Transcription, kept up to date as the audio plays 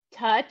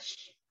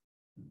touch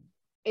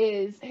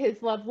is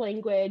his love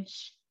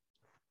language,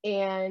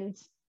 and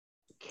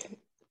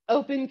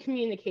open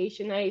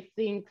communication, I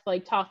think,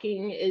 like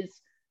talking is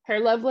her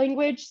love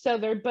language. So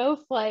they're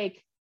both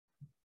like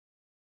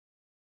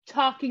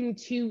talking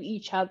to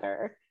each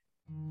other.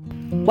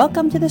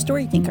 Welcome to The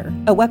Story Thinker,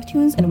 a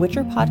Webtoons and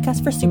Witcher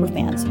podcast for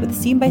superfans with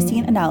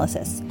scene-by-scene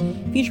analysis.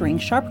 Featuring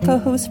sharp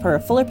co-hosts for a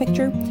fuller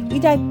picture, we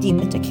dive deep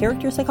into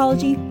character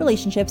psychology,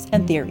 relationships,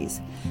 and theories.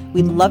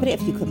 We'd love it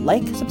if you could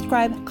like,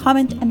 subscribe,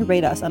 comment, and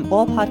rate us on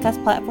all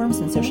podcast platforms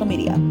and social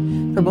media.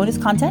 For bonus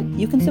content,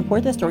 you can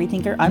support The Story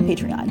Thinker on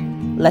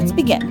Patreon. Let's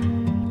begin.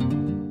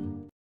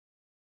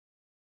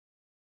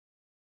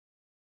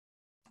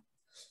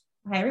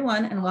 Hi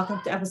everyone, and welcome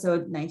to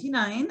episode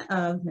 99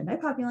 of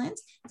Midnight Poppyland.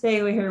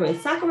 Today we're here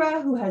with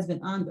Sakura, who has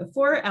been on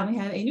before, and we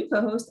have a new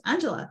co-host,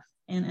 Angela.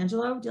 And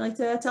Angela, would you like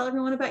to tell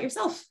everyone about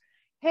yourself?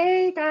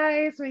 Hey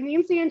guys, my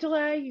name's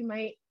Angela. You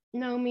might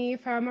know me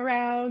from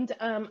around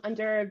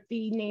under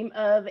the name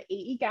of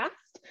AE Gast.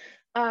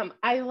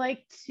 I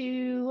like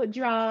to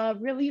draw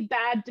really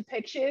bad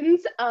depictions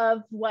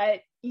of what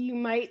you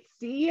might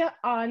see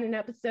on an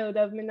episode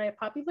of Midnight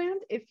Poppyland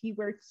if you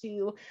were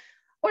to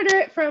order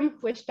it from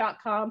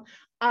wish.com.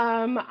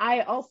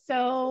 I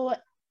also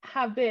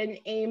have been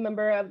a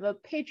member of the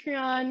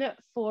Patreon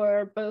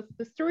for both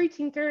The Story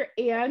Tinker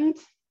and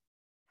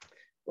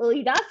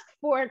Lily Dusk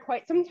for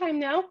quite some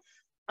time now.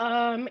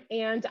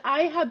 And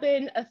I have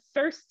been a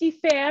thirsty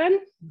fan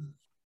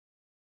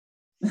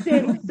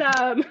since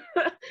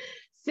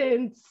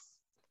since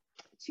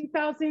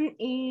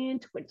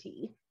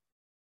 2020.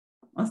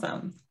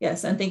 Awesome.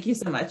 Yes, and thank you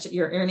so much.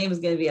 Your name is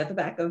going to be at the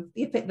back of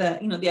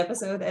the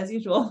episode as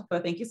usual,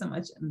 but thank you so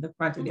much in the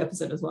front of the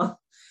episode as well.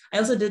 I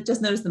also did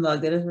just notice the mug.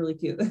 That is really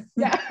cute.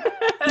 Yeah.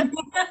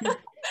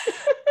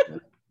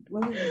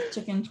 What is this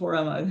chicken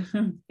Tora mug?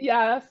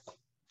 Yes.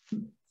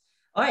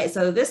 All right,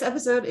 so this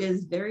episode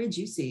is very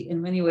juicy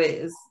in many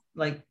ways.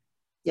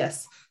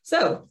 Yes.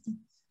 So,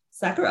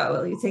 Sakura,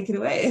 will you take it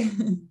away?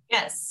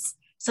 Yes.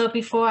 So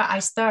before I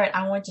start,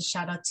 I want to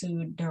shout out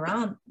to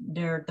Duranda.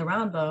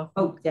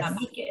 Oh, yes.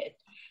 Make it.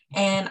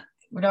 And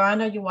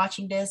Duranda, you're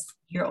watching this.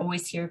 You're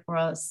always here for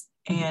us,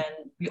 and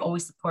we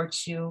always support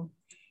you.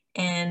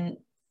 And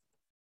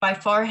by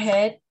far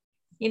ahead,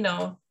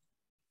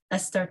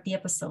 let's start the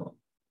episode.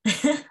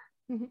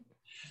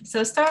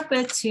 So start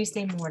with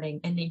Tuesday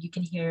morning, and then you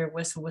can hear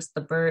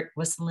the bird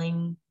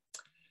whistling,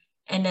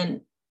 and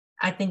then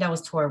I think that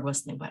was Tora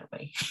whistling, by the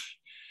way.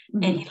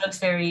 And he looks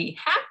very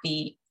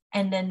happy.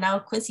 And then now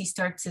Quincy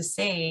starts to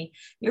say,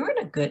 "You're in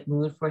a good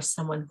mood for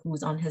someone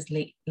who's on his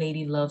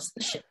lady loves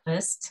shit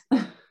list."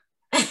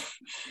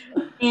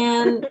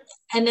 and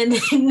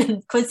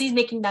then Quincy's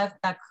making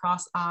that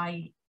cross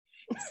eye.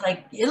 It's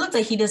like it looks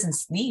like he doesn't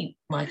sleep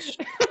much.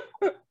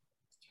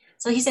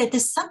 So he said,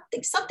 "There's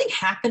something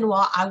happened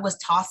while I was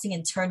tossing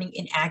and turning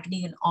in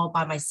agony and all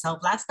by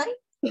myself last night."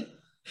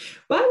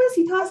 Why was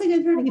he tossing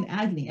and turning in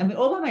agony? I mean,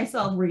 all by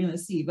myself, we're gonna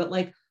see, but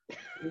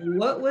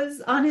what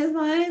was on his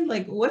mind?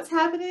 What's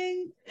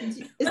happening? Is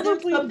there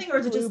something, or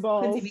is it just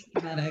Quincy being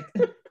dramatic?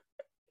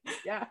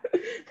 Yeah.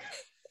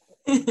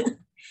 And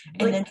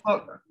then,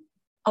 go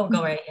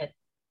right ahead.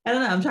 I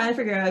don't know. I'm trying to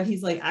figure out if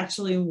he's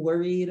actually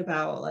worried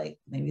about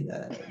maybe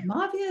the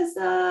mafia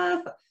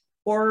stuff,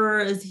 or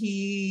is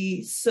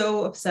he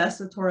so obsessed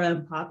with Tora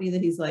and Poppy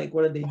that he's like,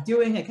 "What are they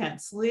doing? I can't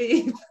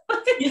sleep."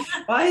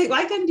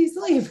 Why couldn't he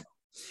sleep?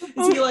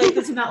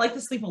 Does he not like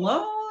to sleep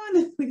alone?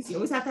 Because you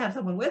always have to have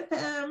someone with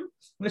him, in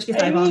which case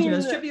I volunteer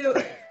as tribute.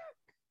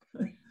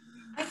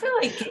 I feel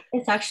like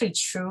it's actually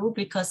true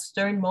because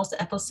during most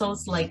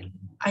episodes, I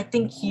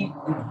think the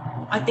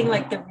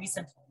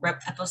recent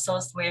rep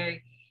episodes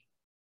where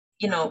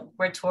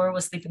Tora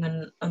was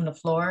sleeping on the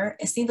floor,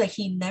 it seems like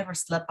he never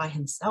slept by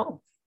himself.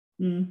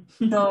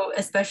 So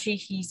especially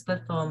he's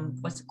with I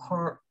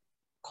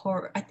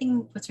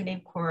think what's her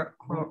name? Corey.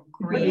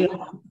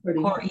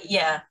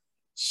 Yeah.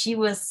 She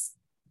was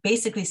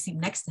basically sleep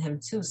next to him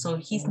too. So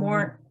he's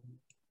more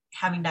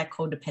having that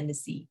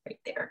codependency right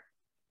there.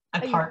 A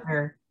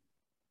partner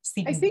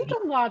sleeping. I think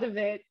a lot of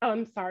it,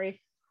 I'm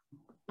sorry.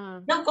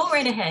 No, go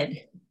right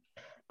ahead.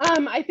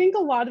 I think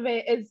a lot of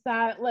it is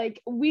that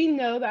we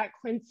know that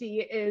Quincy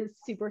is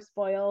super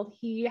spoiled.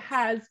 He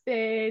has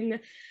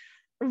been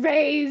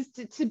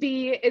raised to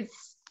be,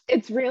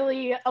 it's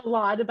really a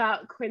lot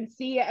about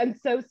Quincy. And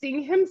so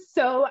seeing him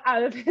so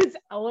out of his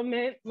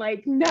element,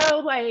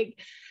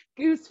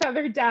 goose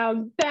feather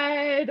down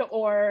bed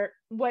or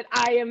what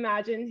I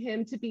imagine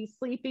him to be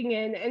sleeping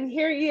in. And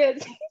here he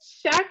is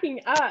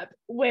shacking up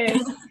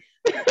with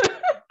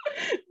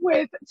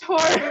with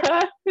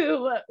Tora,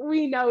 who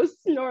we know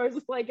snores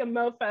like a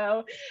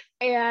mofo.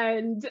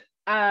 And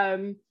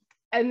then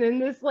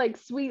this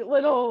sweet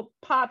little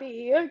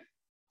Poppy.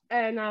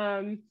 And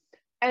the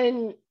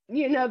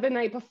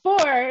night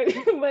before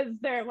was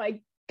their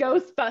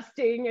ghost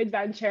busting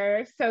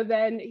adventure. So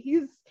then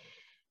he's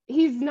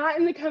not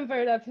in the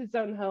comfort of his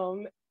own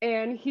home,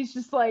 and he's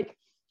just like,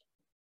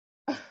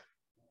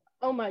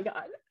 oh my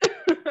God.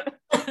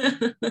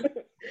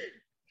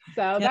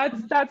 So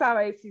that's how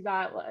I see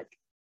that look.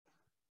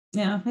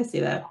 Yeah, I see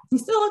that. He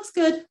still looks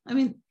good. I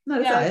mean, not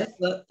his eyes,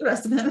 but the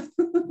rest of him.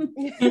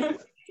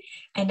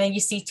 And then you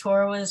see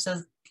Toro is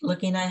just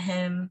looking at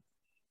him,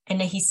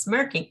 and then he's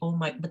smirking. Oh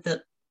my!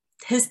 But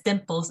his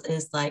dimples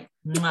is like,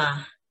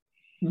 mwah.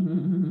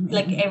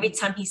 Like every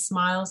time he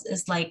smiles,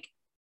 it's like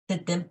the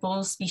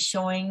dimples be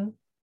showing.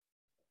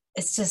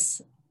 It's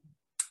just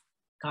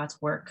God's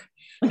work.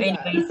 But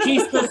anyways,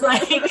 he's just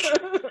like,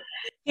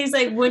 he's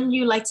like, wouldn't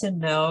you like to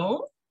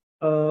know?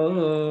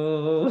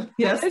 Oh,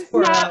 yes. It's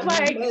not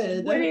like,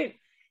 wouldn't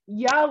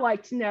y'all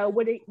like to know?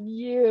 Wouldn't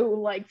you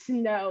like to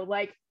know?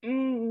 Like,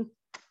 I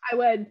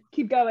would.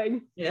 Keep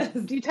going. Yes.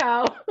 Do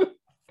tell.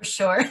 For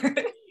sure.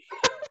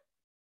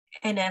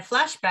 And then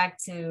flashback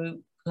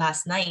to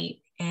last night,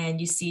 and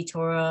you see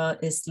Tora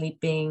is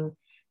sleeping,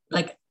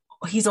 like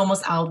he's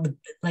almost out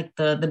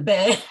the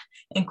bed,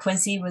 and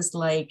Quincy was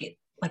like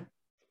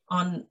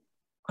on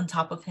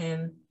top of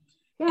him.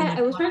 Yeah,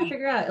 I was trying to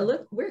figure out.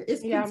 Where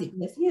is Quincy?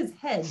 I see his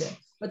head,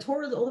 but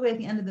Tora's all the way at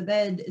the end of the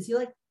bed. Is he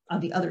like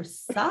on the other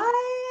side?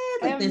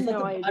 Like there's no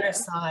like idea. Other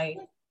side.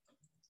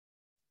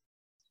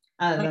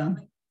 I don't know.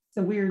 It's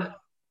a weird.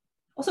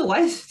 Also, why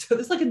is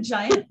there's like a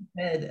giant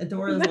bed?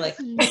 Adora's like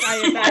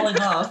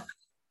falling off.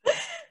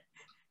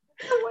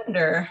 I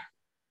wonder.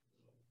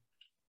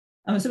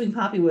 I'm assuming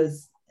Poppy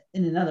was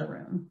in another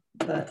room,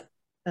 but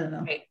I don't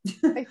know.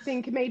 I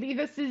think maybe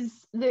this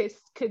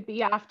could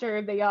be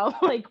after they all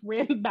like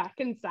ran back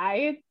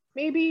inside.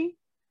 Maybe,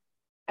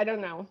 I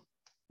don't know.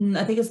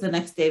 I think it's the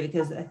next day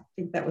because I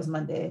think that was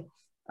Monday.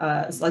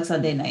 It's like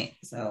Sunday night,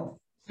 so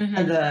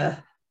I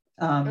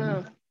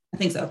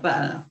think so, but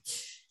I don't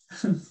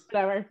know.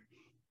 Whatever.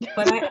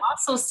 But I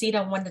also see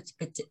that wanted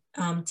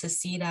to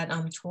see that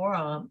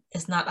Tora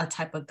is not a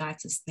type of guy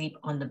to sleep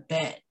on the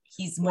bed.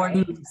 He's more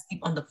to sleep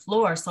on the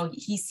floor. So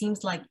he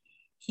seems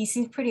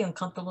pretty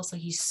uncomfortable. So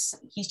he's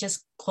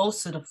just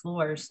close to the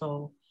floor.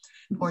 So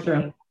poor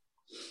thing.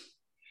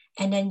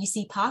 And then you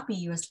see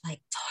Poppy was like,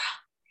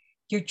 Tora,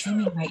 you're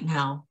dreaming right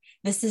now.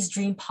 This is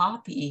Dream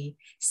Poppy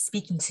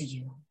speaking to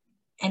you.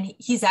 And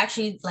he's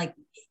actually like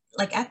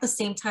at the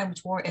same time,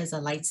 Tora is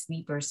a light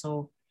sleeper.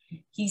 So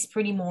he's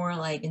pretty more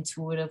like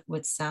intuitive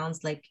with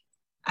sounds. Like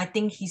I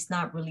think he's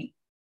not really,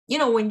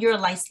 when you're a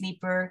light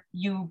sleeper,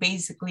 you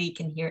basically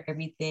can hear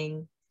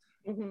everything.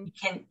 You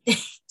can,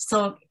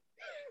 so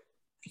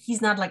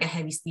he's not like a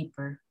heavy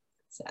sleeper,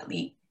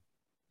 sadly.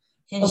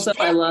 And also,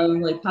 I love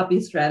like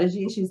Poppy's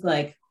strategy. She's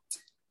like,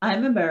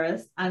 I'm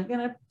embarrassed. I'm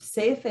gonna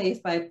save face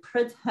by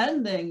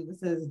pretending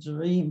this is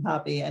Dream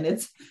Poppy, and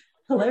it's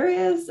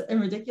hilarious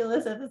and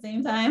ridiculous at the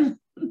same time.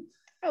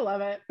 I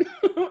love it.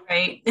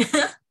 Right.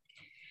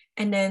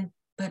 And then,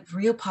 but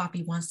real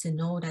Poppy wants to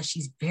know that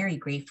she's very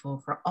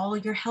grateful for all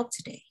your help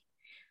today.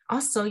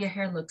 Also, your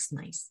hair looks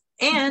nice.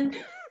 And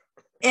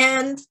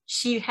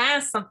she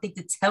has something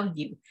to tell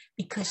you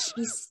because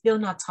she's still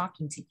not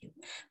talking to you,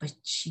 but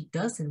she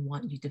doesn't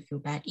want you to feel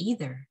bad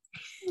either.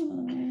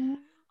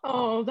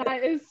 Oh,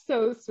 that is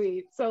so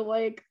sweet. So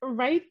like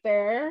right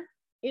there,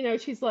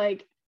 she's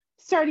like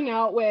starting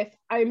out with,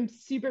 I'm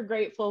super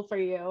grateful for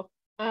you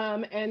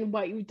and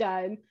what you've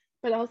done.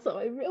 But also,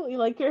 I really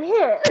like your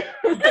hair.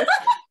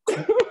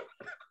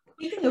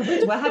 Speaking of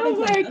which, what happened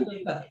to his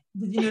undercut?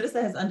 Did you notice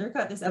that his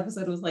undercut this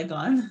episode was like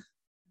gone?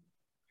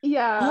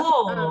 Yeah.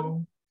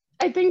 Oh.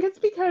 I think it's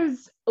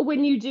because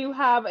when you do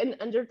have an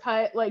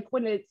undercut, like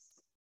when your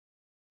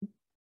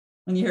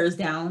hair is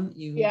down,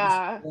 you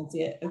won't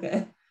see it.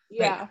 Okay.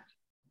 Yeah.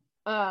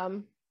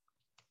 Right.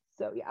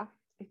 So yeah,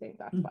 I think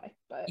that's why.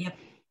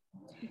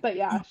 But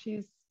yeah,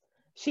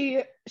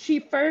 she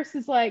first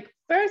is like,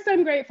 first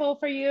I'm grateful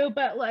for you,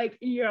 but like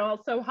you're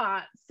also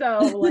hot, so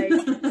like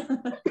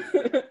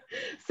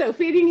so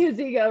feeding his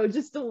ego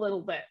just a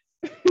little bit.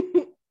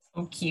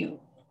 So cute.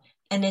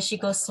 And then she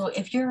goes, so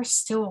if you're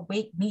still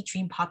awake, meet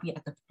Dream Poppy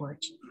at the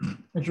porch.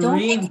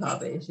 Dream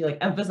Poppy, she like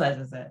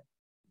emphasizes it.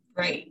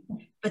 Right,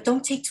 but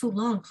don't take too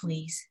long,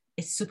 please.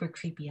 It's super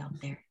creepy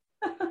out there.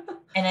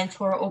 And then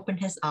Tora opened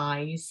his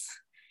eyes,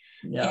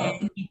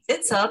 and he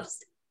sits up,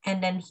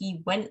 and then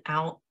he went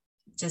out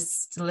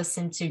just to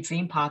listen to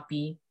Dream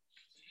Poppy.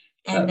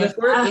 And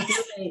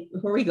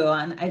before we go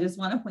on, I just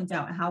want to point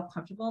out how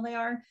comfortable they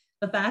are.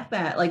 The fact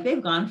that like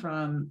they've gone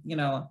from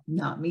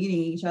not meeting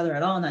each other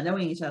at all, not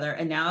knowing each other,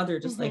 and now they're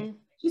just like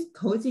she's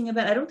cozying a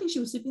bed. I don't think she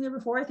was sleeping there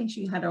before. I think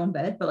she had her own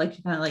bed, but like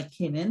she kind of like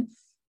came in,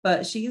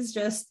 but she's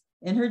just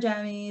in her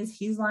jammies.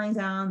 He's lying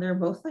down. They're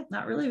both like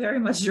not really very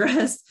much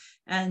dressed,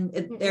 and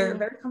they're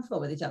very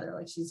comfortable with each other.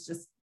 Like she's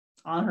just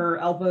on her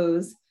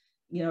elbows,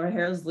 her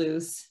hair is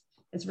loose.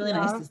 It's really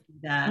nice to see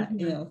that,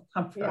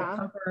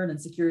 comfort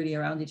and security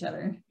around each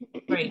other.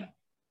 Right.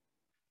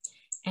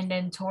 And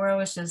then Tora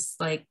was just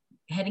like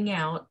heading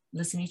out,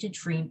 listening to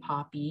Dream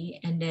Poppy.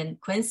 And then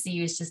Quincy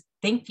was just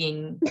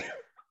thinking,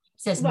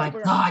 says, my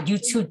God, you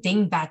two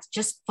dingbats,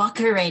 just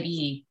fuck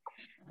already.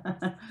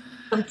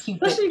 So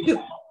cute.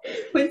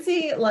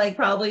 Quincy like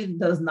probably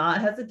does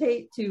not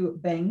hesitate to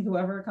bang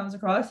whoever comes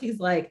across. He's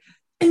like,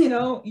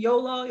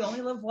 YOLO, you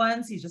only live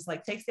once. He just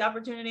like takes the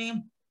opportunity.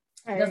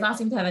 He does not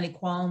seem to have any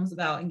qualms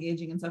about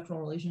engaging in sexual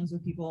relations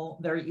with people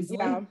very easily.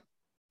 Yeah.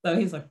 So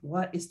he's like,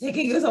 what is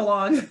taking you so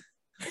long?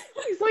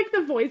 He's like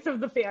the voice of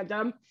the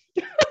fandom.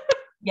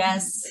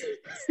 Yes.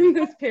 In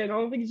this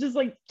panel. He's just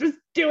like, just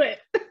do it.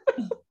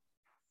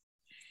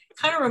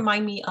 Kind of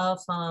remind me of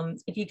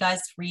if you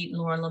guys read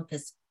Lore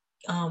Olympus,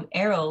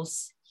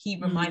 Arrows, he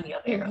remind me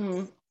of Arrows.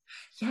 Mm-hmm.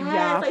 Yes,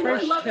 Yeah, I know, for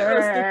I love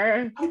sure.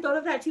 Arrows. I thought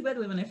of that too, by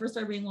the way, when I first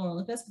started reading Lore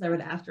Olympus, because I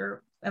read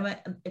after.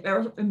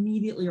 Arrows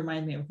immediately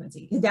reminded me of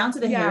Quincy, down to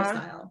the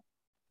hairstyle.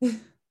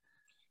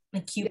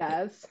 Like cute.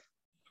 Yes.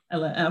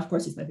 And of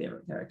course, he's my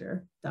favorite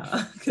character.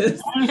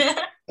 Because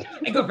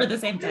I go for the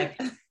same type.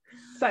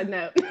 Side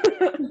note.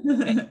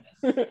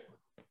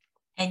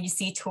 And you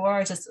see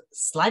Tora just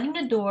sliding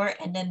the door,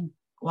 and then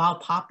while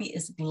Poppy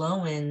is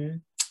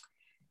glowing,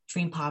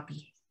 Dream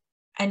Poppy.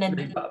 And then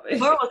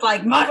Tora was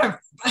like, mother.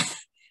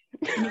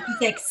 And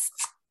he's like,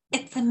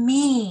 it's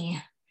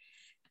me.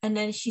 And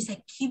then she's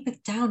like, keep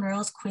it down or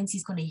else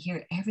Quincy's going to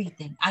hear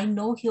everything. I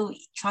know he'll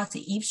try to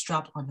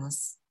eavesdrop on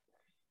us.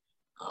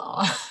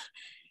 Oh.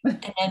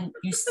 And then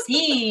you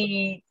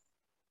see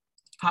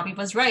Poppy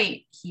was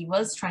right. He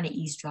was trying to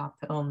eavesdrop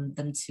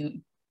them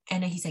too.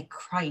 And then he's like,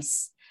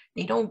 Christ,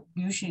 they don't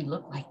usually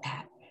look like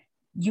that.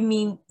 You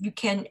mean you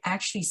can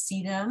actually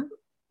see them?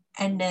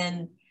 And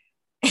then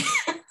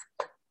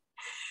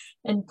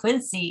and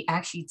Quincy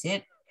actually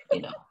did,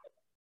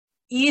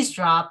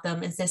 eavesdrop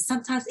them and says,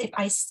 sometimes if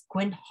I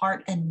squint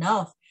hard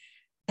enough,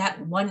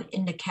 that one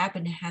in the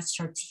cabinet has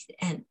sharp teeth.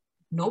 And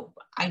nope,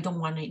 I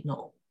don't want to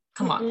know.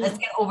 Come on, let's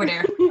get over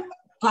there.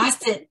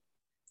 Blast it.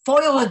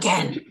 Foil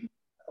again.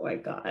 Oh my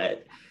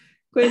God.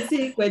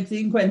 Quincy.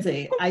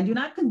 I do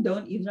not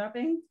condone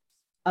eavesdropping.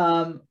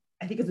 I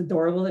think it's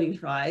adorable that he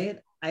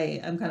tried.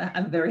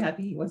 I'm very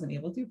happy he wasn't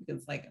able to,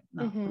 because like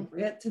not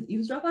appropriate to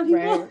eavesdrop on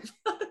people. Right.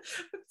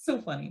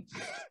 So funny.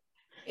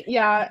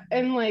 Yeah,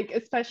 and like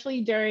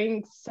especially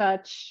during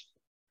such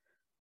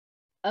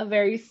a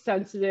very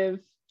sensitive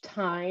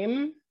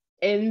time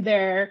in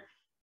their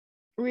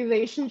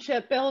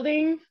relationship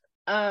building.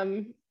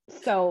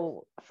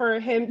 So for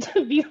him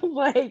to be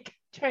like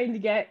trying to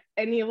get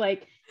any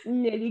like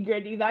nitty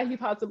gritty that he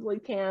possibly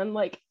can,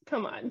 like,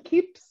 come on,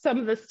 keep some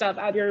of the stuff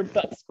out of your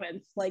books,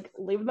 Quince. Like,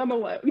 leave them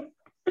alone.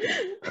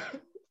 I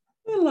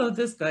love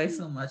this guy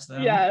so much, though.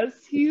 Yes,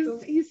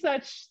 he's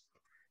such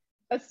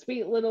a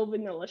sweet little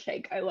vanilla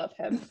shake. I love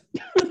him.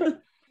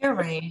 You're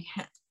right.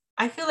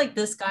 I feel like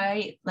this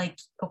guy, like,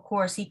 of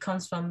course, he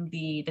comes from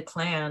the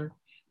clan,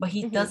 but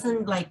he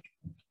doesn't like,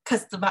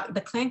 because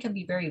the clan can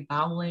be very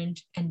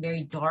violent and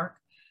very dark,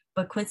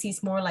 but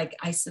Quincy's more like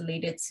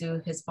isolated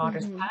to his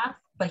father's path,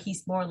 but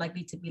he's more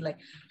likely to be like,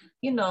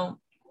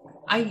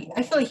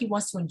 I feel like he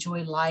wants to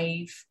enjoy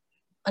life,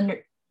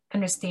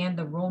 understand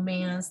the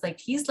romance. Like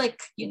he's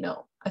like,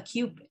 a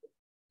Cupid,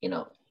 he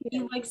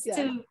likes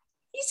to,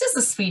 he's just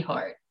a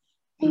sweetheart.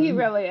 He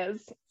really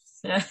is.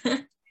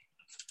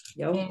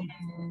 Yo.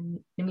 And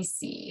let me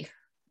see.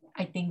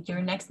 I think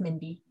you're next,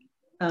 Mindy.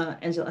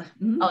 Angela.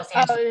 Oh, it's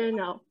Angela. Oh,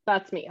 no,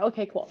 that's me.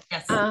 Okay, cool.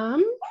 Yes.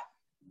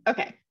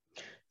 Okay.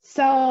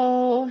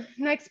 So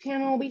next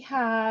panel we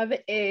have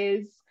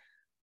is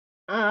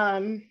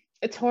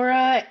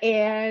Tora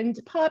and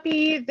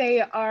Poppy.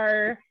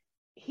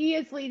 He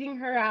is leading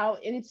her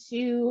out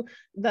into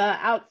the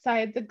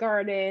outside the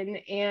garden,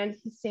 and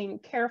he's saying,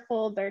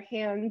 careful, their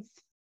hands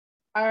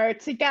are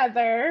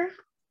together.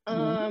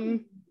 So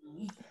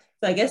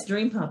I guess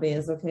Dream Poppy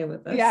is okay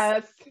with this.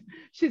 Yes.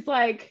 She's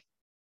like,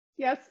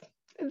 yes,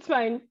 it's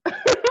fine.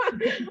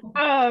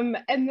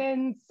 And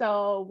then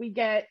so we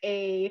get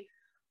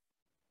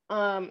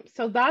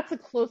so that's a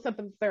close-up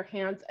of their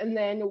hands, and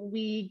then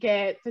we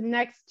get the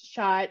next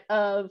shot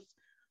of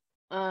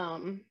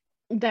them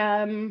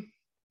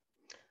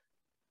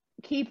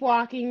keep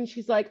walking.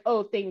 She's like,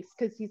 oh, thanks,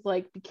 because he's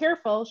like, be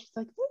careful. She's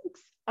like,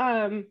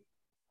 thanks.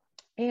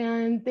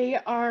 And they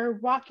are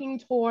walking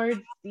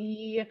towards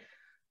I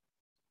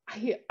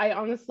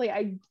honestly,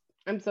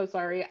 I'm so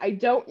sorry, I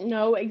don't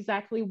know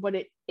exactly what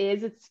it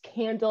is. It's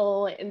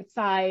candle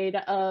inside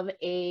of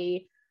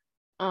a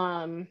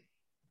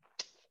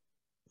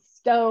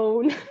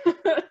stone.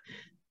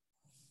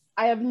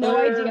 I have no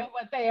idea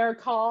what they are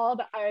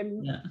called.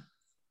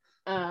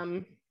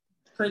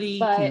 Pretty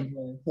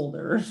candle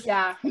holders.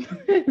 Yeah.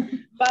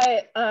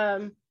 But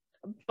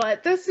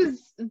this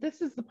is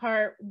the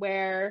part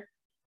where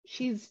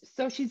she's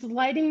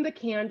lighting the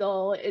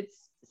candle, it's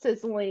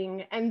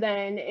sizzling, and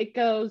then it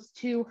goes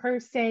to her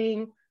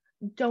saying,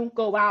 don't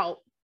go out,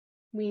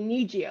 we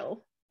need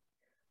you,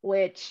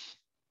 which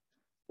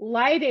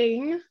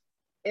lighting,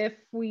 if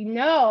we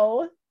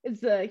know,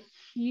 is a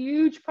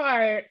huge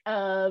part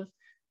of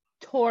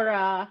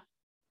Tora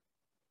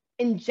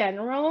in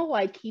general,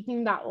 like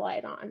keeping that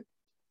light on.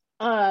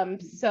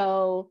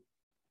 So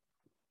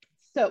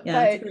yeah, but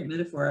it's a great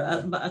metaphor.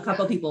 A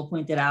couple people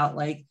pointed out,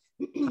 like,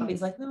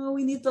 Poppy's like, no,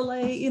 we need the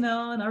light, in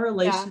our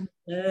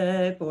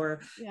relationship,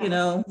 or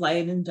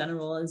light in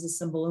general is a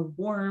symbol of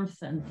warmth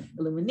and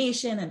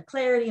illumination and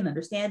clarity and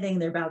understanding.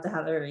 They're about to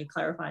have a very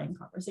clarifying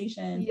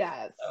conversation.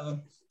 Yes. So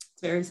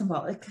it's very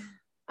symbolic.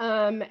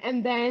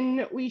 And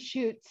then we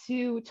shoot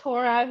to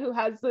Tora, who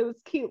has those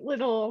cute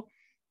little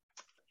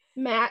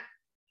matte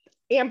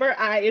amber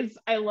eyes.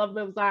 I love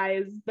those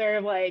eyes.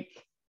 They're like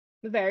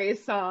very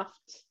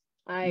soft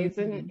eyes.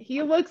 Mm-hmm. And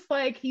he looks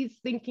like he's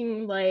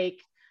thinking like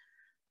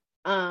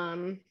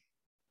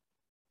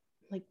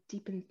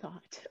deep in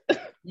thought.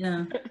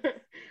 Yeah.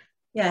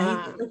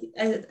 Yeah,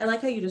 I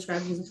like how you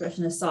describe his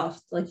expression as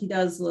soft. Like he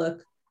does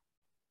look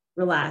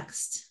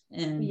relaxed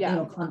and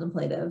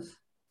contemplative.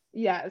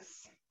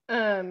 Yes.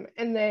 And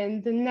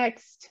then the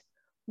next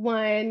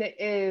one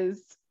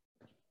is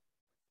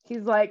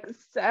he's like,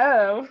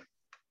 so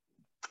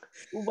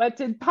what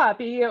did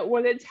Poppy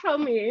want to tell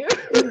me?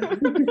 He's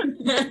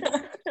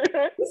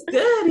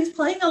good. He's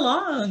playing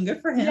along.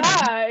 Good for him.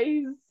 Yeah,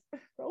 he's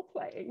role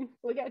playing.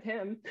 Look at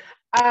him.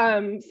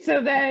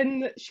 So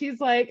then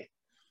she's like,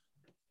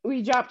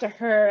 we drop to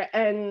her,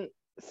 and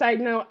side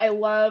note, I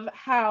love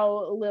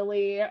how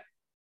Lily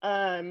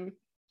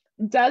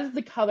does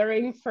the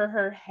coloring for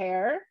her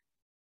hair.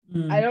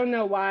 I don't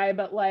know why,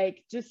 but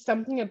like just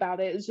something about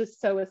it is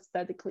just so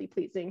aesthetically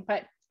pleasing.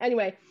 But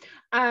anyway,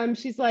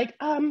 she's like,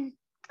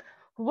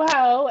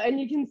 well, and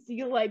you can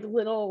see like a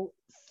little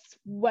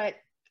sweat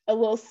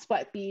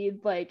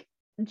bead like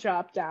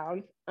drop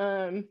down.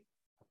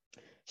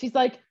 She's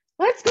like,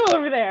 let's go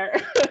over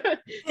there.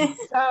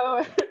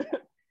 So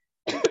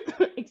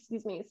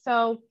excuse me.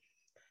 So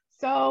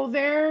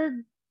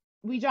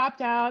we drop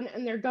down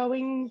and they're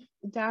going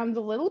down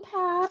the little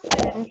path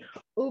and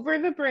over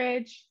the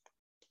bridge.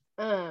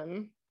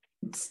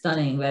 It's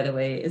stunning, by the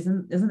way.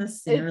 Isn't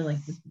this scenery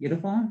like just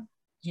beautiful?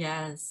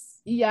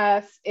 Yes,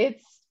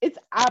 it's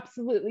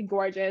absolutely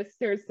gorgeous.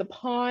 There's the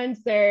pond,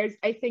 there's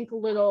I think a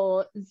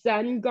little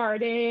Zen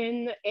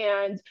garden,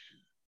 and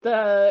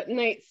the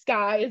night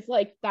sky is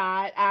like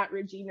that at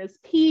Regina's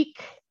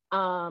Peak.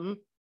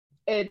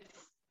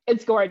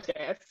 It's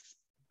gorgeous.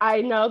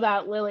 I know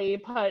that Lily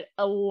put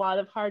a lot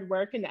of hard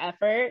work and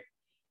effort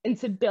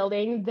into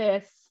building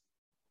this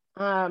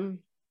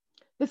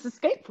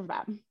escape for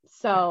them.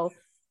 So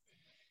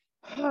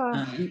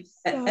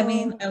I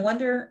mean, I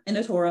wonder, in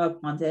a Torah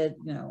haunted,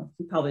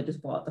 he probably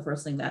just bought the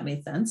first thing that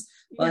made sense,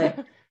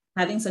 but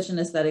having such an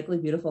aesthetically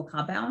beautiful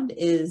compound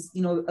is,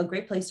 a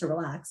great place to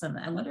relax. And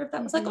I wonder if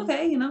that was like,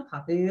 okay,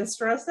 Poppy is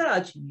stressed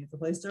out, she needs a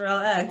place to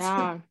relax.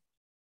 Yeah,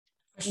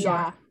 for sure.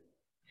 Yeah.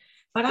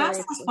 But I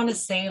also just want to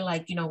say,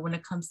 like, when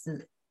it comes to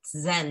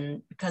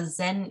Zen, because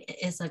Zen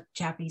is a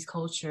Japanese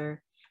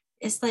culture,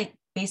 it's like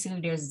basically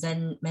there's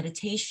Zen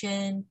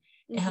meditation.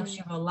 It helps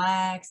you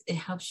relax. It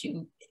helps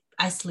you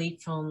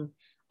isolate from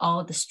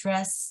all the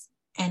stress.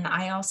 And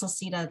I also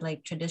see that,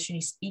 like,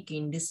 traditionally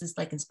speaking, this is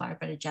like inspired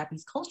by the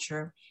Japanese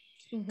culture,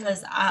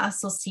 because I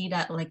also see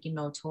that, like,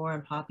 Tora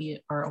and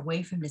Poppy are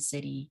away from the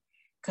city,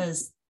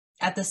 because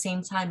at the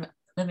same time,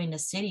 living in the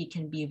city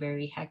can be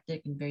very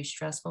hectic and very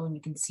stressful. And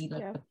you can see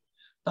like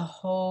the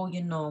whole,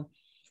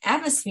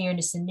 atmosphere in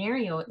the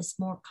scenario is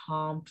more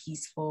calm,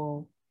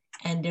 peaceful,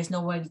 and there's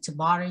nobody to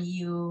bother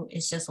you.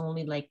 It's just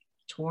only like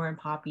Tora and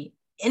Poppy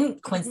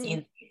and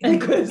Quincy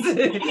and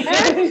Quincy.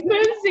 And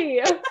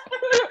Quincy.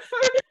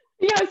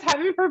 Yes,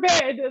 heaven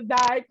forbid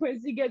that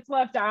Quincy gets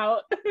left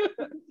out.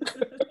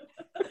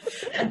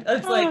 And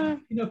it's like,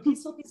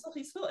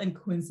 peaceful, and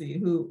Quincy,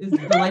 who is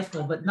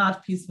delightful but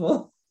not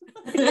peaceful.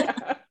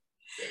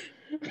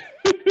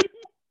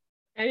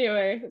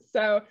 Anyway,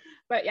 so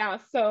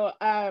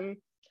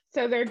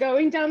they're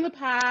going down the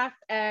path,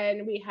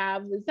 and we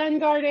have the Zen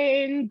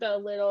garden, the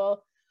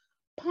little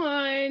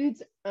pond,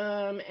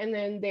 and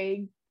then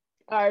they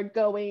are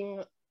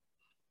going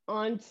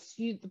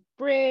onto the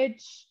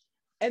bridge,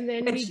 and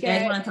then you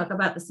guys want to talk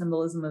about the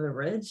symbolism of the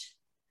bridge?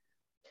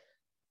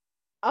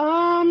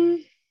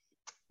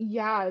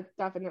 Yeah,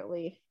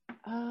 definitely.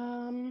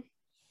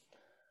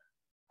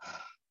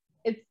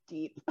 It's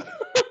deep.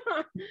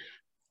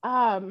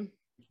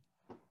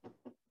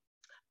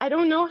 I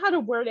don't know how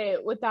to word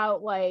it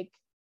without like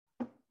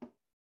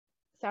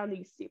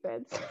sounding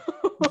stupid.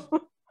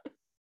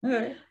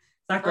 Okay.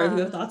 Sakura, do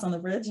you have thoughts on the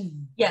bridge?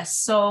 Yes,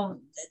 so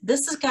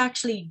this is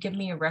actually give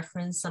me a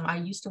reference. I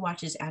used to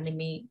watch this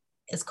anime.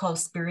 It's called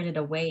Spirited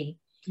Away.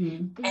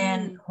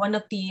 And one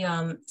of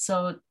the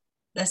so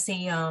let's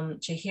say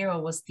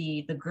Chihiro was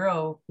the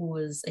girl who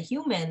was a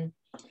human.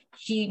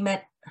 She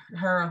met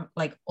her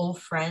like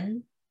old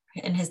friend,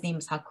 and his name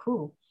is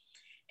Haku.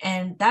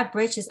 And that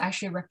bridge is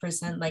actually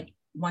represent like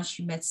once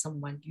you met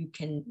someone, you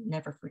can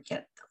never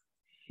forget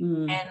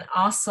them. And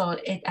also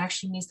it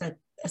actually means that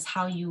it's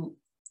how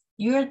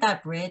you're at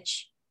that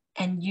bridge,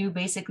 and you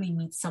basically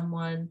meet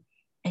someone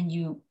and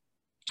you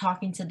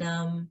talking to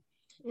them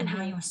and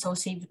how you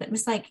associate with them.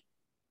 It's like,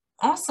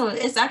 also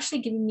it's actually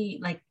giving me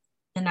like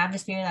an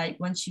atmosphere that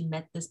once you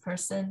met this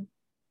person,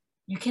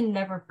 you can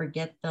never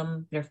forget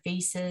them, their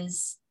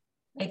faces.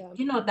 Like,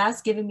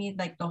 that's giving me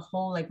like the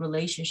whole like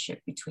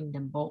relationship between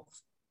them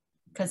both.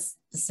 Because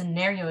the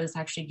scenario is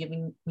actually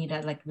giving me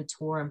that like with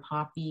Tora and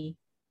Poppy.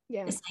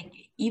 Yeah. It's like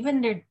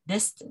even their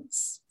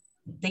distance,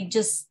 they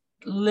just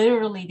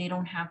literally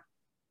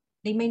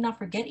they may not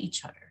forget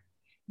each other.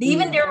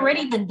 They're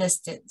already been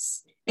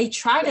distance. they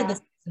try to Yeah.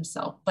 distance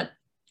themselves, but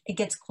it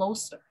gets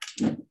closer.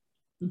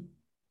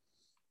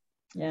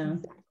 Yeah,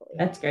 Exactly.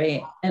 that's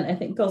great. And I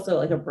think also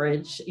like a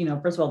bridge, you know,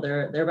 first of all,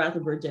 they're about to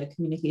bridge a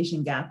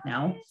communication gap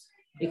now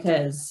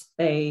because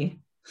they're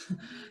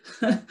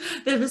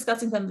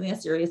discussing something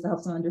that's serious to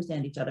help them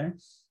understand each other.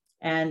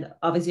 And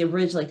obviously a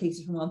bridge like takes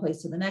you from one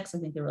place to the next. I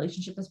think the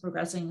relationship is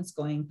progressing.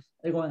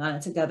 They're going on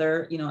it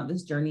together, you know, on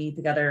this journey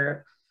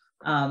together,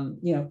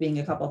 you know, being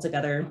a couple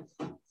together.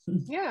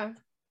 Yeah.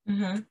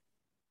 Mm-hmm.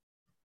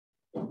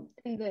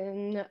 And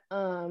then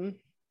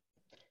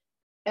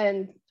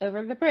and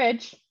over the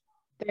bridge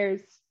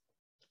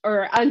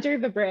under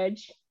the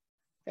bridge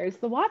there's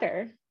the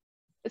water.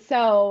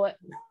 So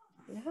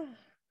yeah.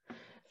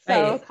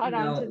 So Right, caught you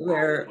on know, to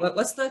where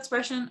what's the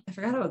expression? I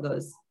forgot how it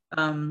goes.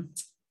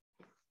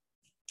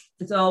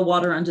 It's all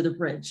water under the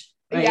bridge,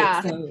 right?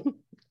 Yeah. So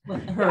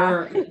with Yeah.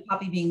 her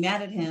Poppy being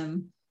mad at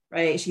him,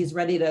 right? She's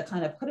ready to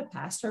kind of put it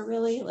past her,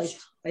 really, like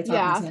by talking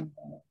Yeah. to him.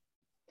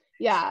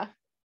 Yeah.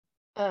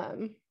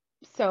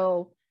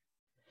 So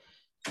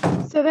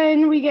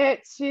then we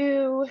get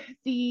to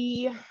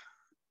the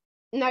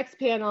next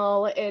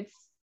panel. It's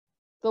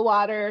the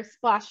water,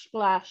 splash,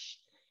 splash.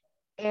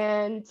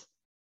 And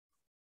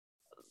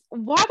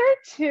water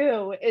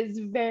too is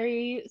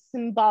very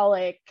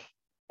symbolic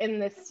in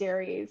this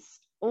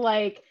series.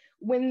 Like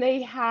when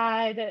they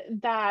had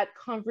that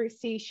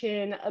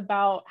conversation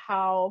about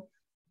how,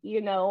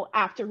 you know,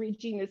 after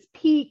reaching this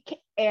peak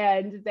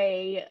and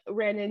they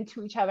ran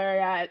into each other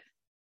at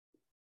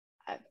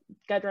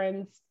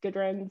Gudrun's,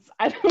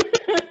 I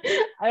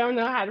don't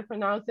know how to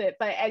pronounce it,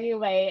 but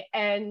anyway,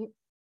 and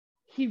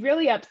he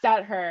really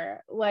upset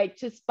her, like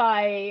just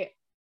by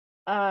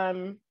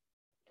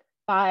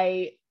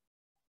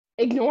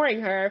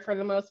ignoring her for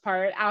the most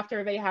part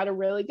after they had a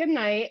really good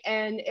night,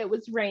 and it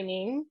was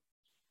raining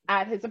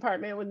at his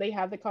apartment when they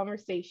had the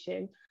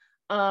conversation.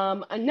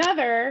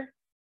 Another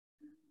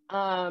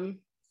time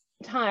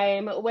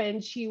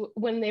when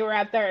they were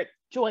at their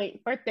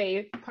joint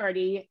birthday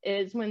party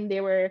is when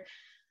they were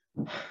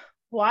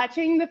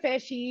watching the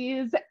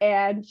fishies,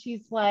 and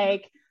she's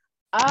like,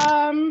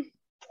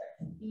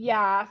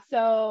 yeah,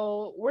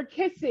 so we're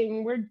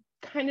kissing, we're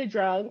kind of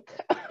drunk,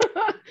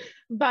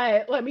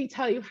 but let me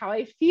tell you how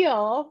I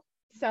feel.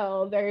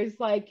 So there's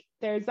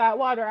that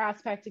water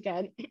aspect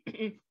again.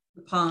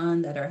 The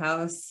pond at her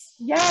house.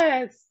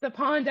 Yes, the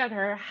pond at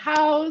her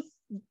house,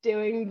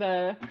 doing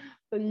the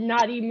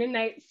naughty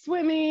midnight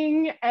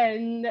swimming,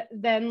 and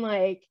then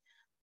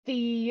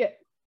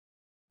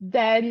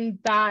then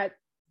that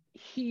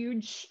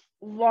huge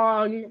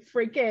long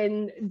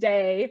freaking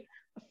day,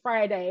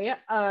 Friday,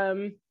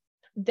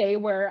 they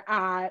were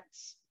at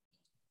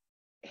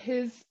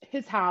his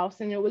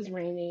house and it was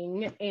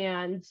raining,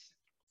 and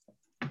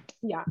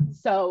yeah,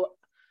 so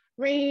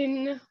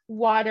rain,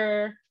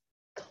 water,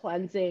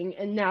 cleansing,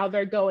 and now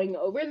they're going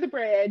over the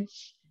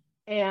bridge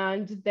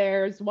and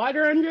there's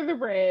water under the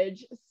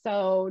bridge,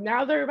 so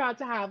now they're about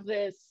to have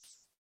this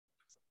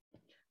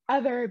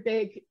other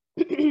big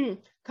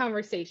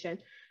conversation.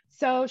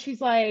 So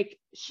she's like,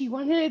 she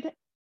wanted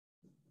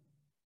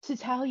to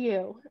tell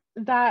you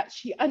that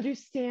she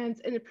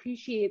understands and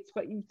appreciates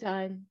what you've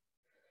done,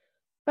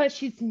 but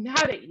she's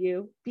mad at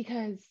you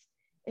because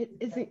it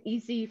isn't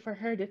easy for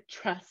her to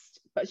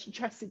trust, but she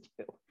trusted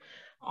you.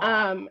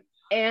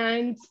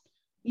 And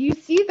you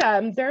see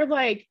them,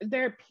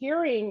 they're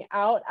peering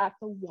out at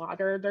the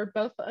water. They're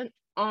both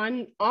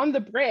on the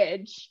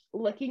bridge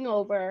looking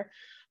over,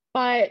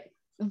 but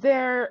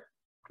their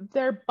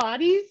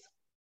bodies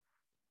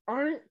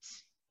aren't,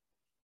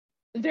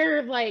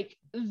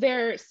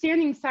 they're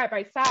standing side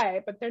by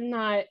side, but they're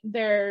not,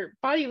 their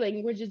body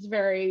language is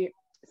very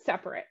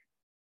separate.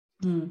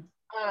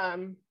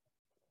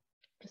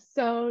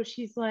 So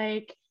she's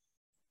like,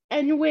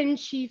 and when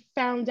she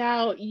found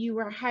out you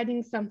were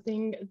hiding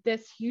something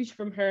this huge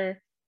from her,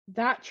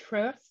 that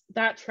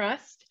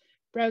trust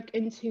broke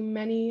into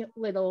many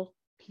little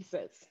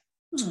pieces.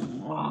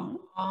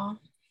 Aww.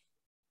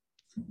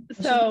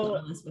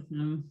 So with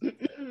him.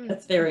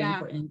 That's very yeah.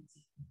 important.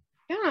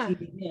 Yeah.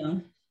 You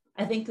know,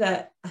 I think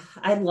that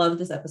I love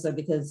this episode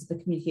because the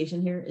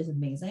communication here is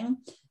amazing.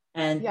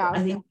 And yeah.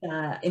 I think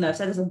that, you know, I've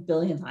said this a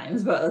billion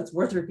times, but it's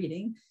worth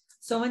repeating.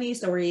 So many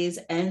stories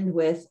end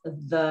with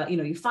the, you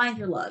know, you find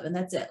your love and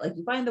that's it. Like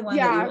you find the one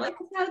that you're like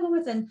compatible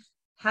with and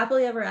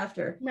happily ever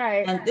after.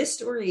 Right. And this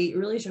story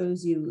really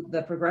shows you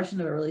the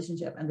progression of a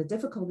relationship and the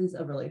difficulties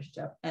of a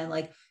relationship. And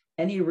like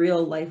any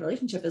real life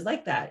relationship is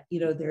like that.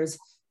 You know, there's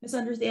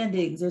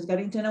misunderstandings, there's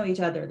getting to know each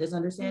other, there's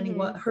understanding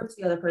what hurts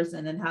the other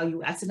person and how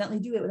you accidentally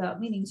do it without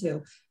meaning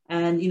to.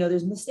 And, you know,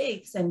 there's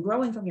mistakes and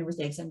growing from your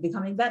mistakes and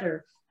becoming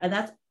better. And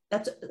that's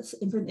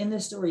in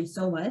this story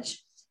so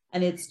much.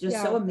 And it's just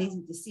so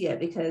amazing to see it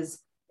because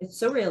it's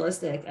so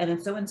realistic and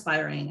it's so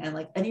inspiring. And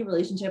like any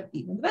relationship,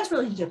 even the best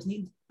relationships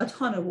need a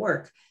ton of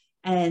work.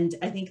 And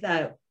I think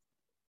that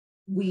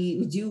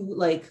we do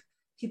like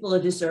people a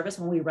disservice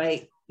when we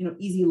write, you know,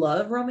 easy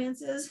love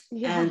romances.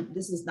 And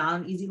this is not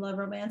an easy love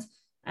romance.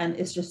 And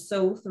it's just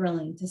so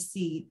thrilling to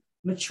see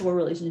mature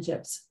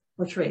relationships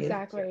portrayed.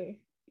 Exactly.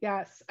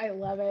 Yes, I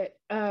love it.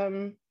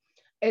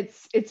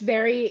 It's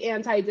very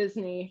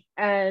anti-Disney,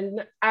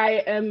 and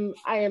I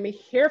am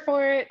here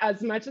for it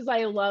as much as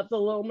I love The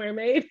Little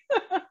Mermaid.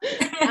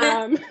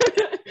 um,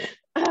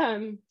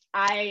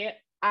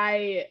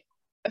 I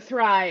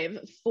thrive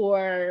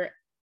for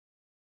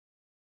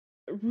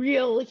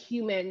real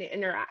human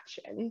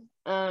interaction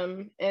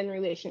and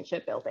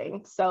relationship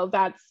building. So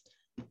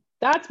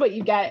that's what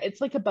you get.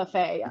 It's like a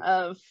buffet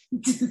of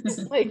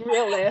like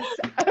realness.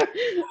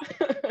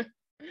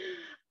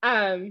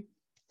 um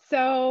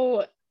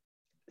so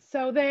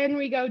then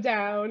we go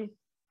down.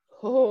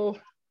 Oh,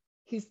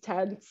 he's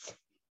tense.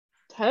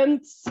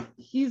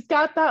 He's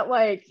got that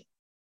like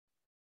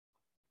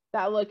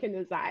that look in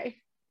his eye.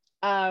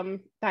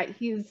 That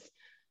he's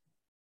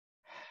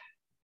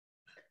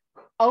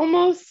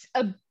almost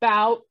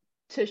about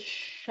to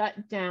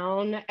shut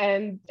down,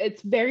 and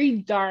it's very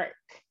dark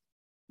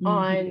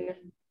on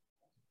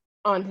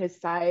his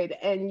side,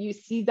 and you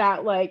see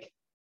that like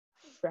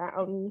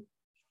frown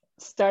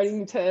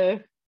starting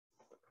to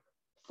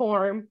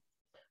form.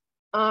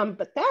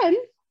 But then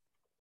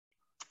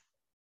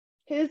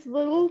his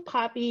little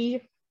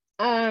puppy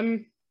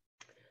goes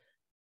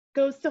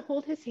to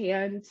hold his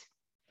hand,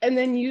 and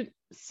then you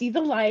see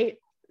the light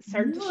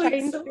start to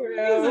shine so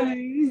through.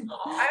 amazing.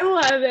 I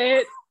love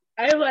it.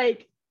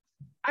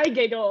 I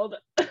giggled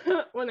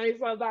when I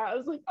saw that. I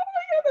was like, oh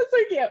my god, that's so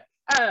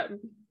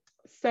cute.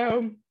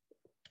 So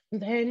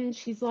then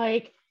she's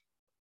like,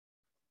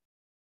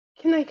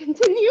 can I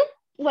continue?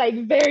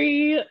 Like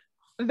very,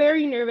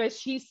 very nervous.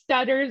 She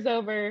stutters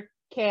over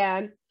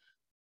can.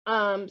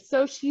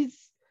 So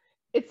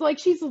it's like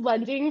she's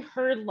lending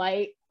her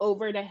light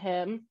over to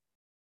him.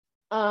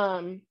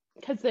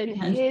 Because then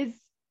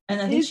and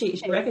I think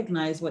she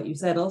recognized what you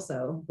said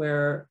also,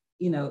 where,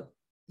 you know,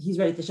 he's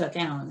ready to shut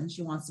down and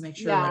she wants to make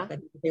sure like that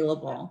he's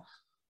available.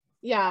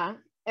 Yeah.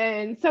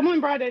 And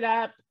someone brought it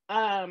up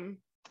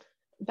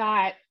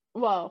that,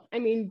 well, I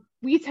mean,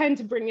 we tend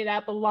to bring it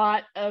up a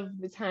lot of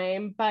the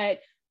time, but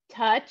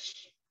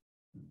touch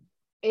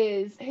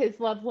is his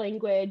love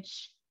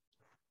language,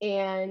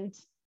 and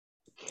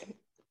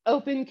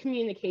open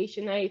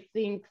communication, I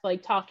think,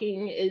 like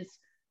talking is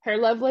her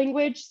love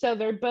language. So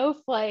they're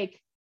both like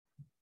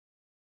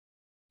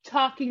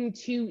talking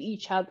to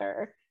each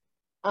other.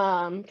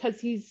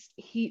 Because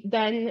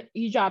then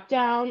you drop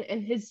down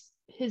and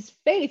his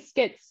face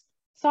gets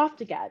soft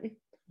again.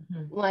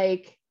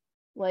 Like,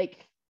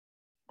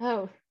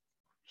 oh,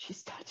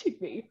 she's touching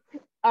me.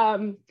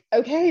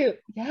 Okay,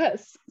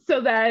 yes. So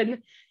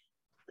then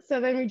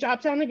we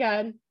drop down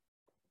again,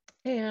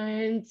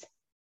 and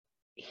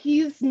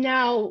he's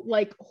now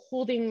like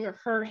holding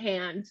her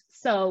hand.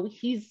 So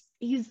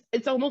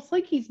it's almost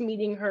like he's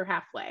meeting her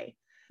halfway,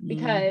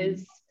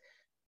 because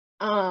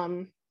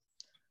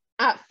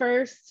at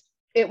first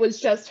it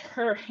was just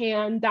her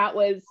hand that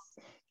was,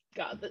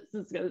 God, this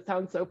is gonna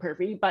sound so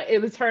pervy, but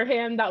it was her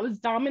hand that was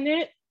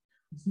dominant.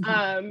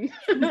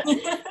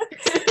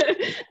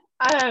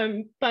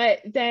 But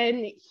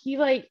then he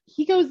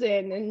goes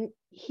in and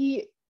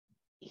he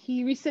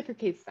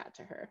reciprocates that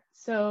to her.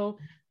 So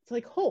it's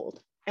like hold,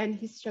 and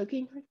he's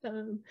stroking her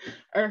thumb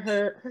or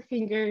her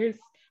fingers,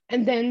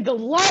 and then the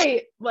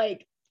light,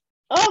 like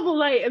all the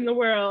light in the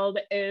world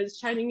is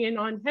shining in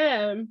on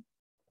him.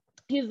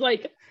 He's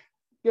like,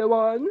 go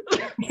on.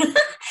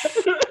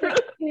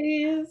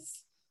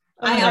 Please.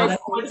 I also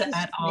want to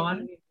add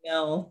on.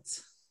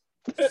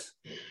 It's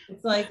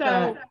like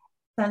that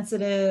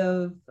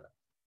sensitive,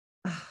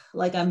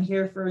 like I'm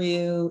here for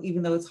you,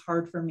 even though it's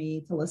hard for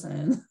me to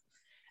listen.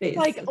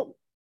 Like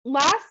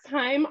last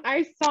time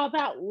I saw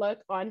that look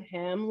on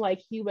him,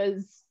 like he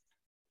was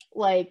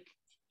like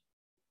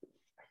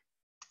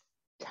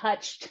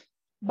touched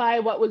by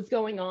what was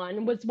going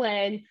on, was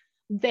when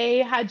they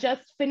had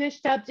just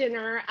finished up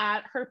dinner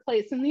at her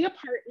place in the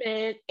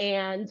apartment,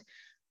 and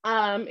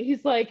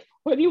he's like,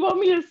 what do you want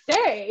me to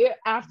say?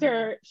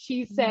 After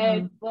she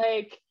said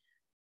like,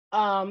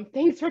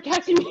 thanks for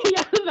catching me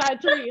out of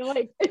that tree.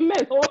 Like, it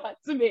meant a lot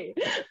to me.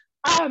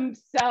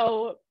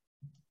 So,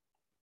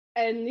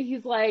 and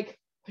he's like,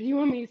 what do you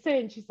want me to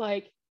say? And she's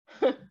like,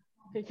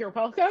 you're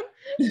welcome.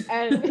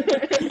 And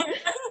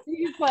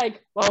he's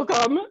like,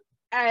 welcome.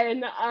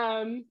 And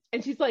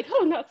she's like,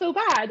 oh, not so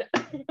bad.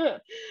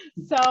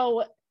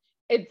 So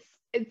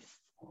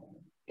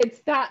it's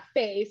that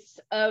face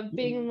of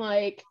being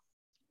like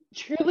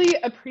truly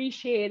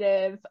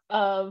appreciative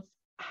of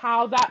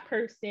how that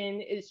person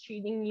is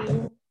treating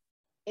you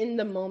in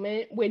the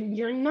moment when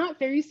you're not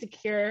very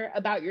secure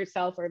about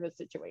yourself or the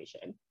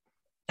situation.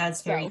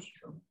 That's very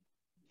true.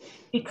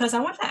 Because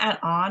I want to add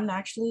on,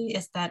 actually,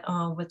 is that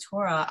with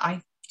Tora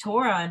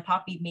and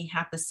Poppy may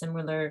have the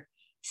similar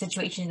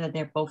situation that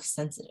they're both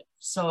sensitive.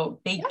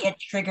 So they get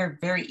triggered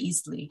very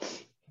easily.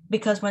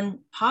 Because when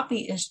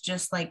Poppy is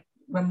just like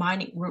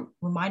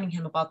reminding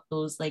him about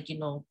those, like, you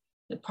know,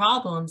 the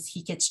problems,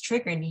 he gets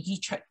triggered, and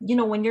you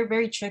know, when you're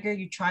very triggered,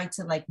 you try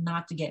to like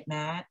not to get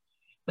mad,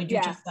 but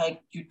you're just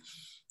like,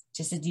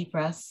 just a deep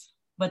breath.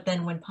 But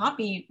then when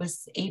Poppy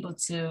was able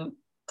to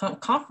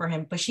comfort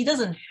him, but she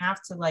doesn't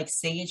have to like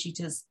say it. She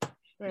just,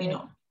 Right. you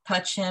know,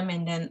 touch him.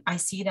 And then I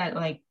see that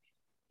like,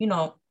 you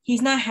know,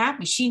 he's not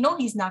happy. She know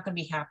he's not going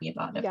to be happy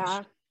about it.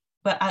 Yeah.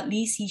 But at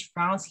least he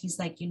frowns. He's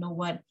like, you know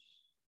what?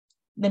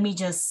 Let me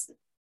just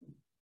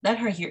let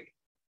her hear.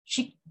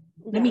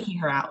 Let me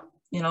hear her out,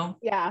 you know?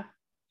 Yeah.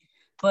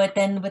 But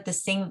then with the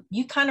same,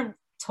 you kind of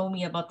told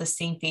me about the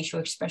same facial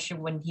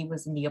expression when he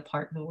was in the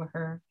apartment with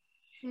her.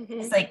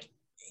 Mm-hmm. It's like,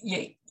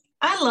 yeah,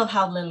 I love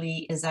how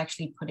Lily is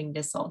actually putting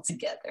this all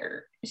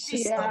together. It's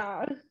just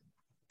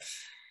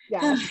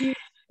yeah,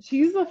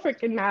 she's a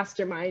freaking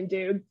mastermind,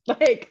 dude.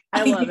 Like,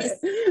 I love it.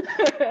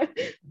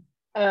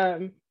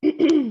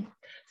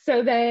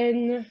 So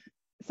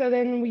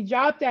then we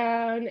drop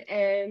down,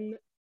 and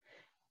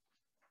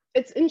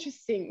it's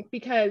interesting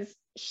because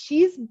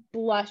she's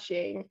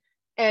blushing,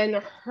 and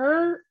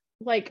her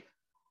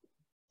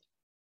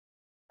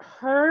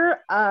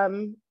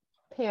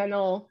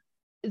panel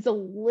is a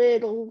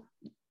little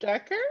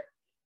darker.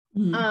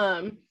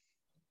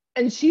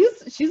 And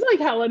she's like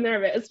hella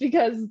nervous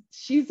because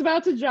she's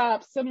about to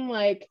drop some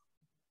like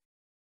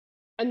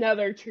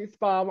another truth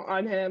bomb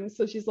on him.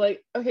 So she's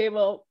like, okay,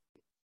 well,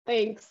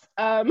 thanks.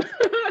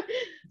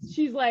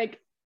 She's like,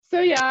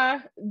 so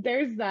yeah,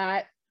 there's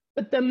that.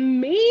 But the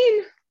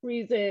main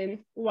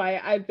reason why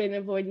I've been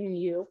avoiding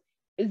you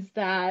is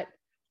that,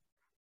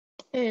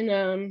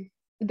 and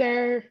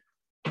they're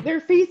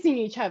facing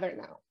each other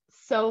now.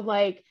 So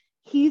like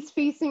he's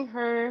facing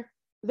her.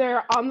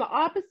 They're on the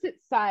opposite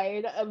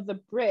side of the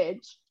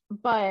bridge,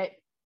 but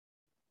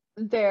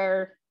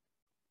they're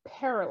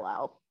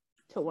parallel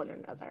to one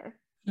another.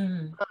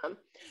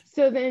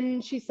 So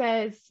then she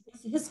says,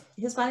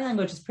 his body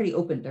language is pretty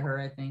open to her,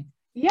 I think.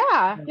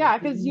 Yeah,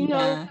 because you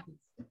know,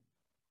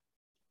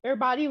 their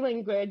body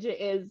language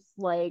is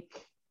like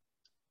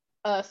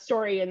a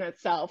story in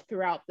itself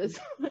throughout this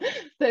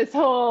this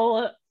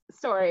whole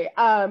story.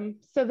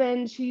 So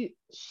then she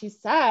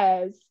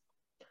says,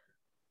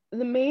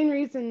 the main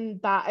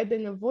reason that I've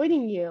been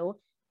avoiding you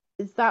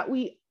is that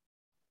we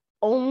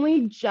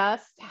only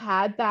just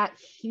had that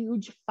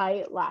huge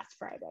fight last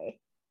Friday.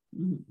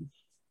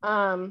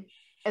 And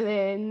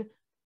then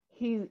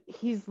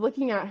he's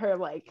looking at her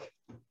like,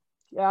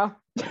 yeah,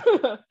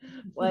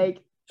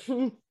 like,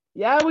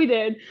 yeah, we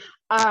did.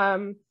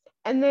 And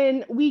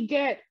then we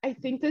get, I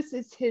think this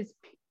is his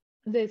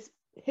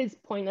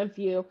point of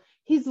view.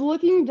 He's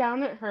looking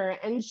down at her,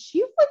 and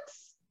she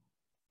looks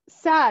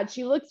sad.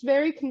 She looks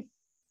very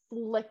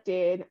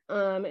conflicted.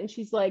 And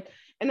she's like,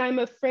 and I'm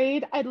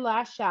afraid I'd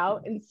lash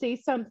out and say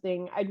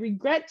something I'd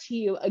regret to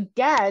you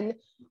again,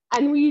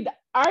 and we'd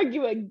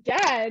argue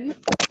again.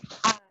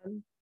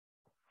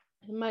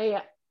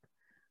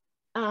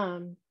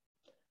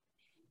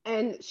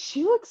 And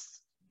she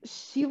looks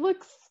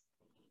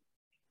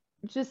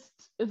just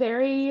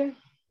very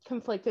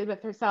conflicted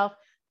with herself.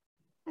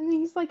 And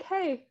he's like,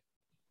 hey,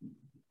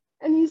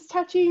 and he's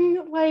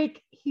touching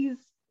like he's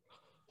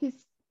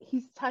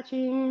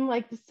touching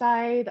like the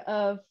side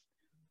of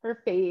her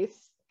face.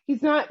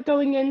 He's not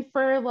going in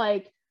for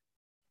like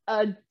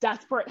a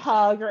desperate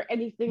hug or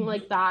anything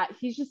like that.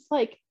 He's just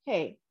like,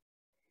 hey,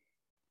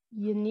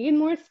 you need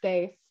more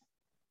space.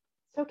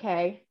 It's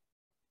okay.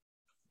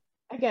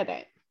 I get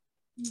it.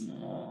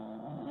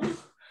 Aww.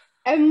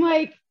 And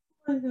like,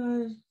 oh my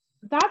God,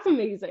 that's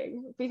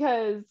amazing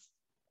because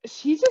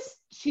she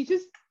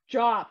just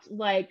dropped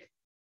like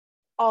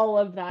all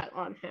of that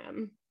on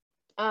him.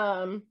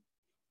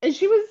 And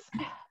she was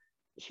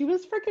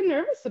freaking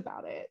nervous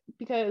about it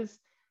because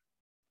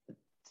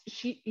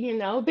she, you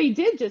know, they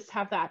did just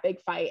have that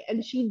big fight,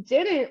 and she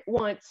didn't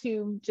want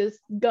to just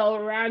go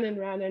round and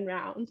round and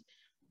round.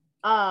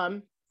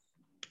 And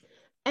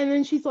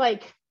then she's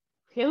like,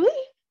 really?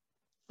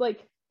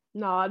 Like,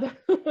 nod.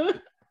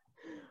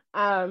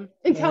 And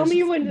tell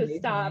me when to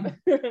stop.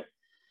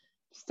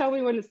 Just tell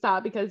me when to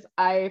stop because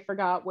I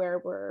forgot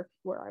where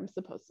I'm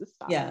supposed to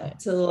stop. Yeah,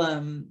 till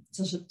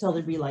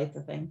they relight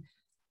the thing.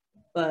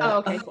 But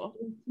okay, cool.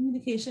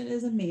 Communication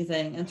is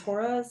amazing, and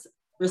Tora's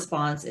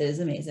response is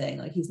amazing.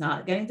 Like, he's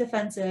not getting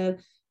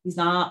defensive, he's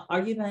not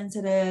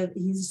argumentative,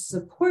 he's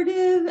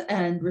supportive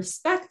and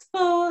respectful.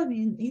 I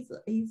mean,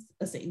 he's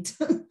a saint.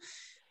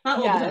 Not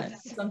all the time,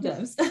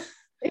 sometimes.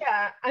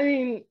 Yeah, I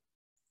mean,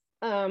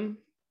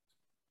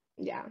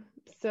 yeah.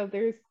 So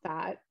there's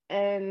that,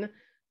 and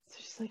so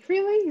she's like,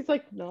 really? He's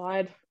like,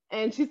 nod,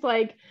 and she's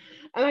like,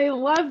 and I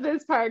love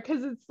this part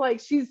because it's like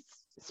she's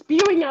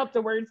spewing out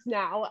the words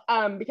now,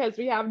 because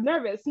we have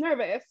nervous,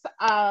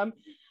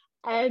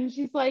 and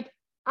she's like,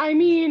 I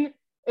mean,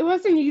 it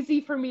wasn't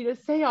easy for me to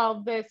say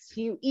all this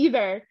to you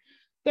either.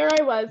 There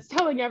I was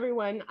telling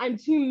everyone I'm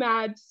too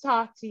mad to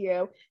talk to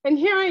you, and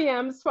here I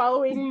am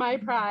swallowing my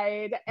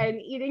pride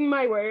and eating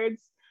my words.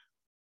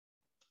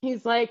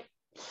 He's like,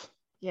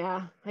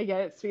 yeah, I get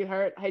it,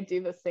 sweetheart. I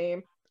do the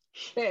same.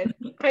 Shit,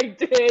 I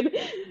did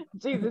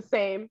do the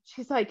same.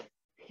 She's like,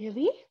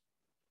 really?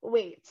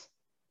 Wait,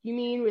 you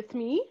mean with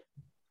me?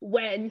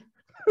 When?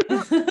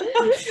 Of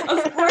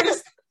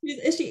course.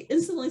 She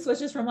instantly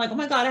switches from like, oh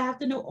my God, I have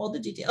to know all the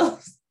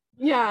details.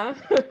 Yeah.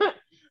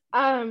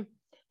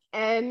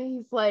 And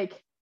he's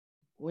like,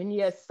 when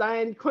you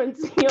signed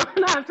Quincy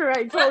on after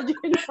I told you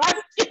not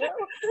to.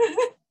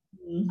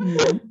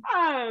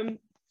 Mm-hmm.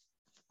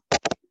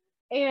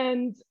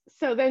 And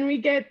so then we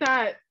get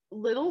that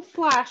little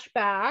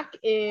flashback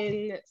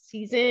in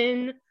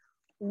season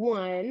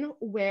 1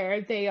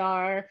 where they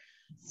are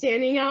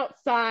standing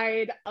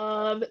outside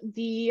of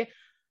the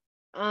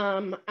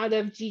out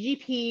of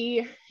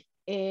GGP,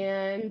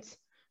 and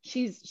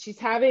she's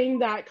having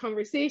that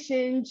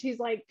conversation. She's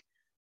like,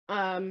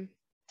 why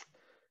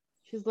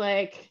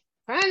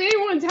didn't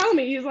anyone tell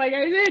me? He's like,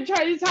 I did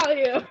try to tell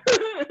you.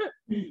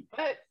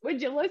 But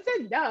would you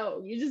listen?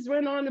 No, you just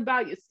went on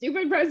about your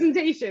stupid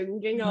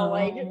presentation,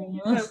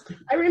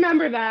 I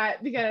remember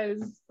that because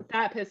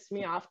that pissed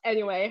me off.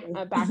 Anyway,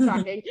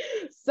 backtracking.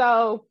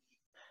 So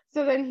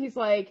then he's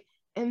like,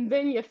 and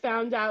then you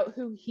found out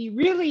who he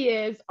really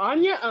is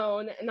on your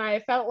own, and I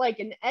felt like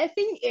an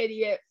effing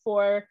idiot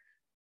for,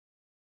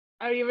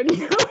 I don't even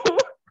know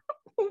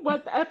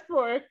what the F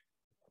for.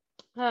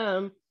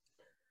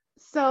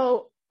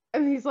 So,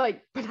 and he's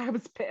like, but I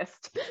was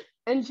pissed.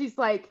 And she's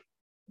like,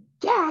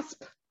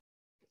 gasp,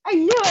 I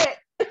knew it.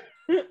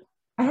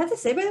 I have to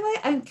say, by the way,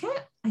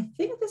 I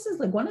think this is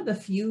like one of the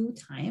few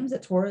times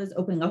that Tora is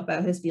opening up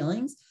about his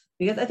feelings,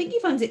 because I think he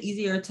finds it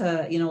easier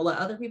to, let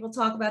other people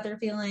talk about their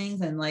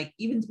feelings, and like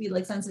even to be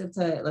like sensitive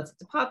to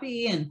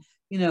Poppy, and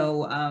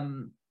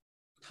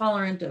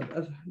tolerant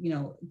of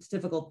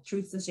difficult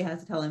truths that she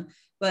has to tell him.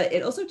 But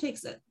it also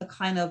takes a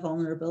kind of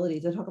vulnerability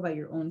to talk about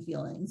your own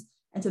feelings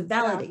and to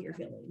validate your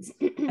feelings.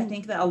 I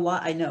think that a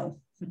lot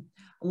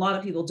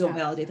of people don't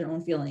validate their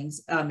own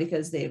feelings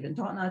because they've been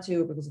taught not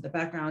to, or because of their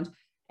background.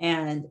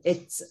 And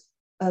it's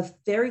a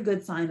very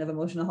good sign of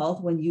emotional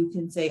health when you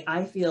can say,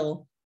 I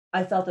felt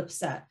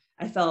upset,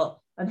 I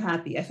felt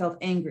unhappy, I felt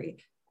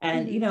angry,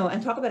 and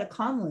and talk about it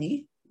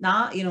calmly.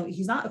 Not,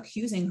 he's not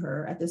accusing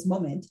her at this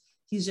moment.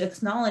 He's just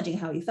acknowledging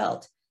how he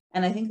felt.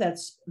 And I think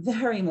that's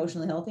very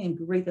emotionally healthy, and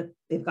great that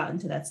they've gotten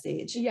to that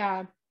stage.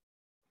 Yeah.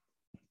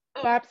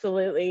 Oh,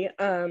 absolutely.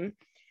 And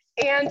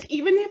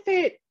even if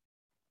it,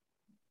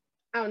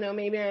 I don't know,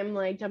 maybe I'm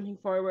like jumping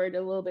forward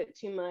a little bit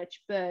too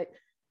much, but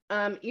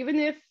even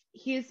if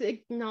he's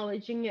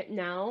acknowledging it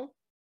now,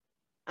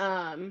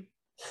 at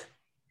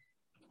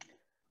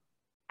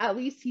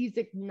least he's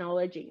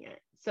acknowledging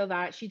it so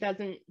that she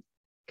doesn't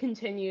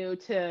continue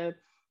to,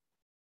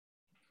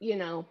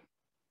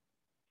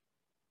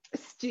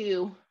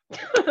 stew,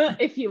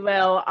 if you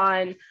will,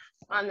 on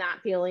that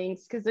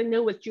feelings. Because I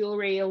know with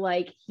jewelry,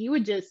 like, he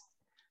would just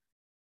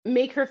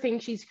make her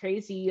think she's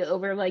crazy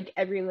over like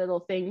every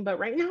little thing, but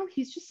right now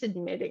he's just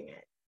admitting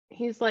it.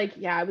 He's like,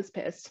 yeah, I was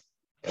pissed.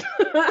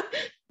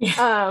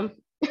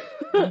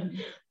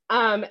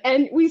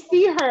 And we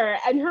see her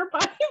and her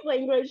body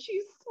language,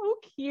 she's so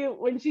cute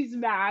when she's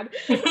mad.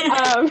 She's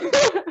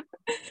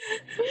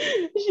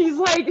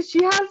like,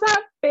 she has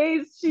that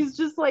face, she's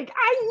just like,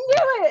 I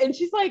knew it, and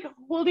she's like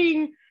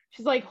holding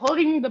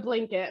the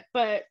blanket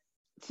but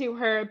to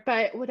her.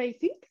 But what I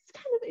think is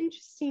kind of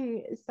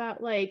interesting is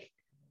that, like,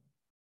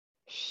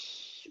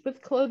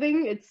 with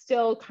clothing, it's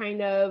still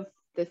kind of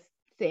this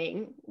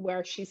thing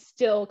where she's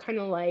still kind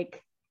of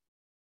like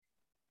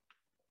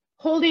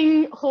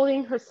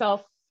holding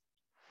herself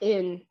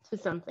into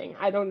something.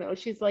 I don't know.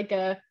 She's like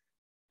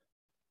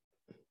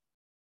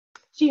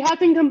she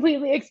hasn't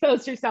completely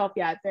exposed herself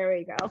yet. There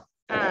we go.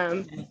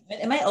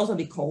 It might also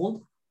be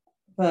cold,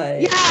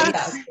 but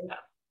yeah.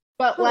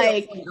 But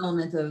like an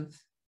element of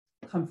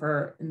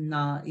comfort and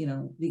not,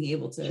 being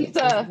able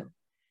to.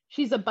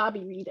 She's a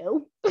Bobby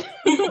Rito.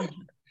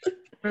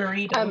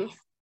 Burrito.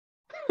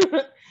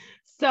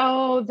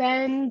 So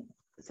then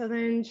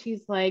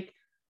she's like,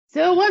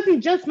 so it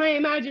wasn't just my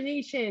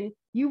imagination.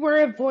 You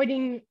were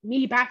avoiding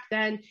me back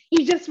then.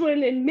 You just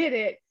wouldn't admit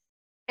it.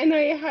 And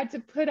I had to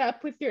put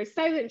up with your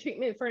silent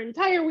treatment for an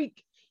entire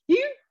week.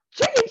 You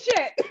chicken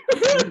shit.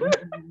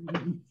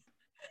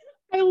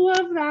 I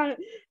love that.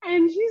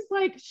 And she's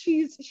like,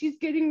 she's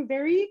getting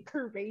very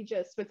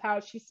courageous with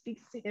how she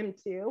speaks to him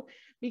too,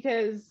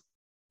 because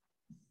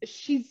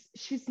she's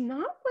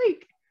not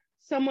like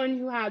someone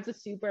who has a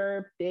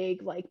super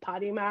big like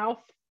potty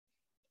mouth.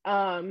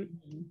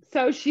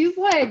 So she's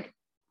like,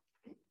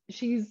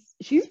 she's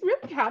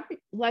really happy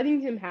letting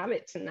him have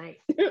it tonight.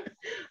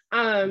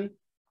 And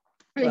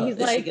he's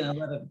like, gonna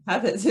let him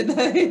have it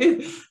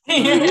tonight.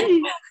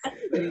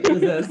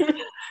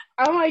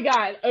 Oh my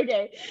god,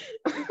 okay.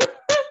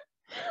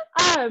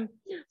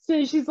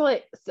 So she's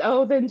like,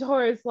 so then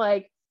Tora's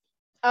like,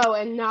 oh,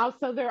 and now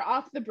so they're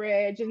off the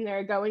bridge and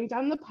they're going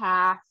down the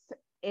path,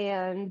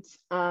 and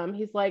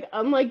he's like,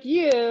 unlike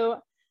you,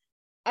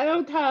 I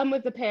don't come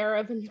with a pair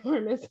of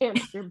enormous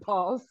hamster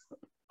balls.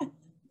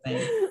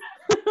 Nice.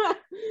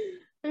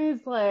 And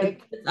he's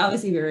like, it's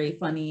obviously very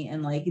funny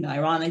and like,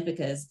 ironic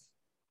because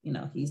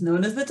he's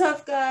known as the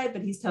tough guy,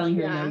 but he's telling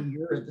her, no,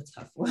 you're the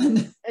tough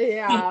one.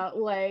 Yeah,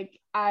 like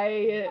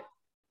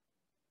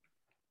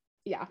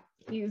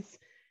he's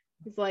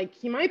like,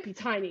 he might be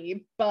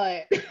tiny,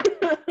 but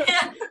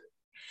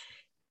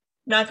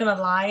not gonna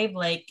lie,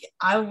 like,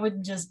 I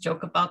would just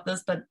joke about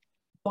this, but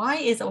why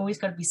is always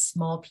gotta be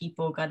small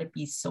people gotta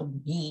be so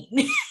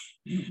mean?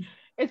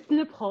 It's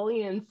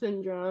Napoleon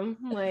syndrome.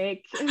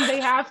 Like they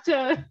have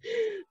to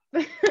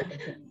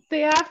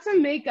they have to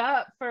make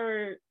up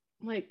for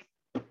like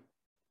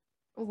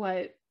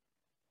what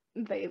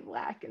they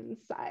lack in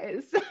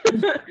size.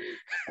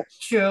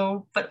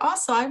 True, but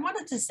also I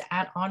wanted to just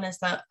add on is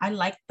that I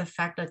like the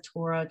fact that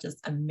Tora just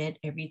admit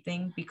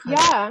everything because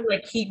Yeah.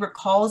 like he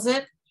recalls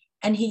it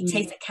and he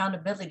takes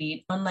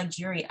accountability. Unlike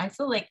Juri, I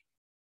feel like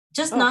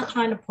just not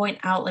trying to point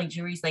out like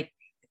Juri's like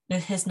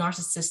his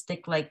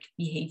narcissistic like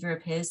behavior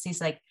of his.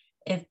 He's like,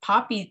 if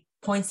Poppy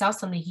points out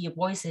something, he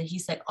avoids it.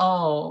 He's like,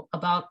 oh,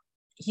 about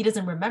he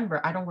doesn't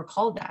remember. I don't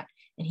recall that,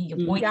 and he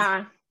avoids.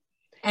 Yeah, it.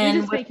 And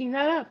you're just making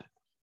that up.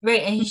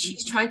 Right, and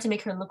she's trying to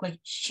make her look like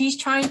she's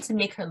trying to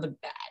make her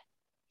look bad,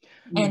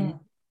 and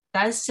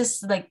that's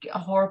just like a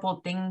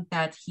horrible thing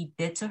that he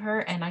did to her.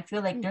 And I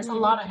feel like there's a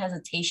lot of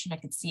hesitation I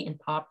could see in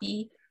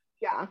Poppy.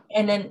 Yeah,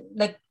 and then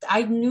like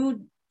I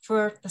knew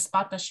for the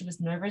spot that she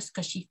was nervous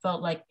because she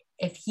felt like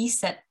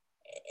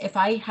if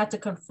I had to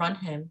confront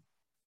him,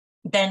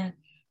 then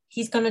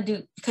he's gonna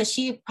do, because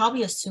she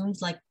probably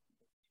assumes like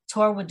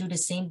Tor would do the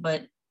same,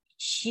 but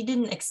she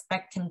didn't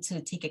expect him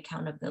to take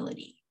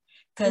accountability.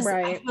 Because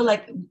I feel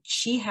like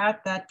she had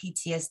that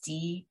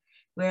PTSD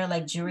where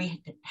like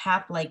Juri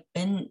had like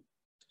been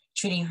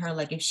treating her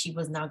like if she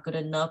was not good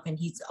enough and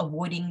he's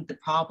avoiding the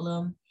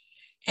problem.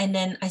 And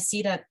then I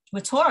see that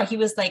with Tora, he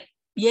was like,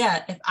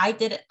 yeah, if I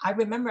did it, I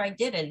remember I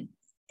did it.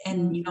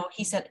 And you know,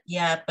 he said,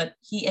 yeah, but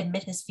he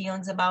admit his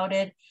feelings about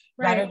it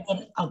rather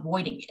than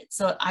avoiding it.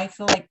 So I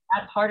feel like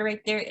that part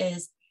right there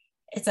it's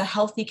a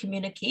healthy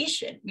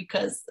communication,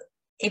 because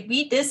if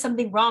we did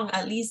something wrong,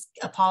 at least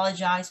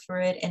apologize for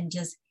it and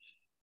just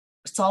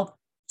solve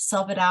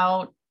it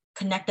out,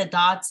 connect the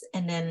dots,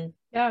 and then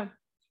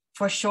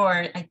for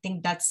sure I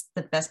think that's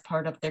the best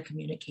part of their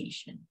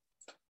communication.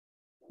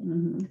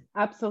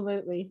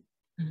 Absolutely.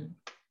 Yeah,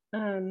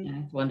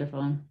 it's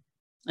wonderful.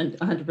 And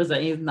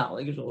 100% he's not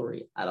like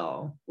Jewelry at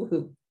all.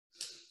 Woohoo.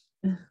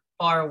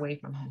 Far away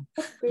from him.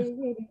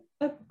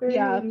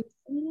 Yeah.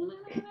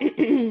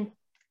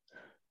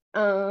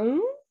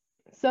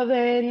 So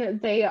then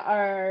they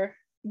are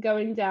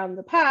going down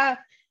the path,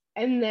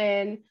 and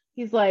then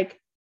he's like,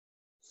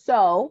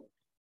 so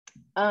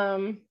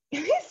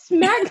he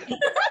smacks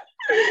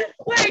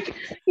like,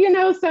 you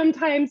know,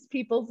 sometimes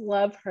people's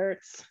love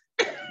hurts.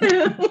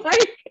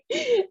 Like,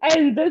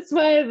 and this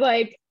was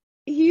like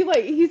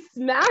he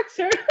smacks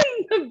her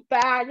in the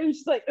back, and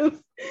she's like,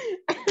 oof.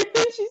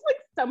 And she's like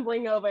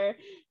stumbling over,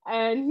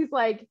 and he's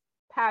like,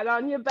 pat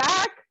on your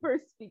back for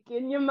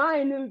speaking your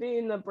mind and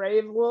being a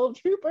brave little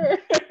trooper.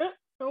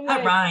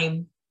 That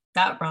rhyme.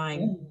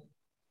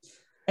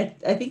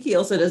 I think he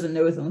also doesn't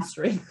know his own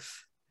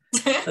strength.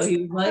 So he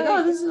was like,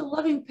 oh, this is a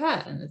loving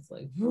pat. And it's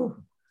like,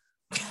 whew.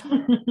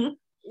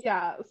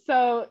 Yeah.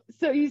 So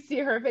you see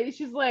her face,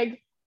 she's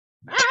like,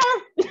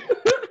 ah!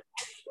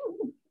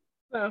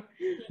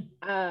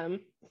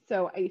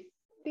 So I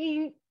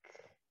think,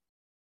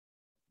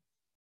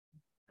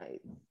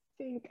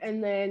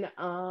 and then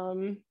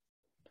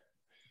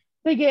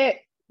they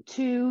get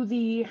to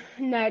the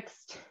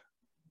next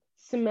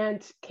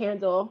cement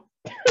candle.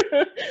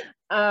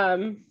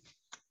 And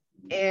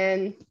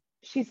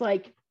she's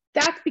like,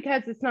 that's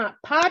because it's not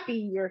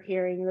Poppy you're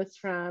hearing this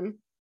from.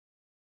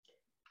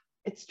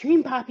 It's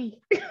Dream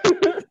Poppy.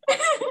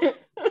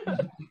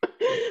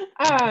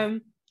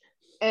 And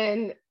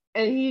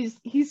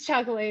he's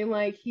chuckling,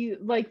 like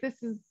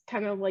this is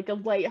kind of like a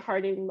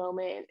lighthearted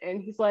moment,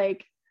 and he's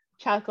like,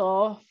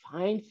 chuckle,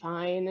 fine.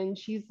 And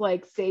she's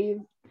like,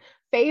 saving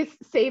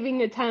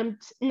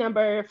attempt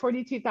number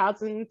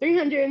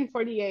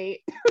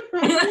 42,348.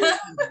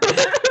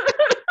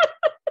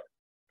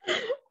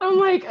 I'm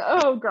like,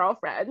 oh,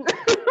 girlfriend.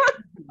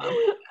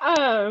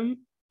 And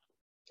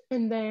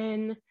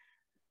then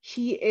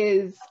she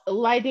is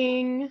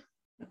lighting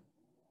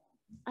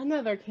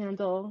another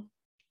candle.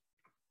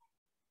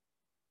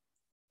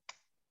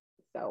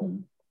 So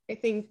I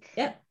think,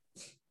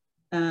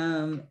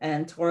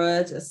 and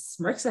Tora just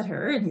smirks at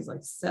her, and he's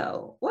like,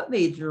 so what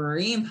made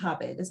Dream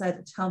Poppy decide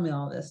to tell me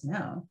all this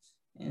now?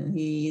 And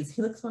he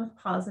looks more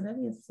positive.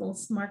 He has a little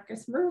smirk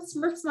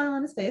smile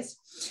on his face.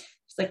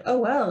 She's like, oh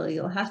well,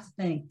 you'll have to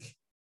think.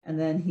 And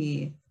then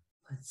he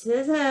puts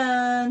his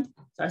hand,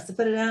 starts to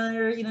put it on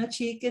her,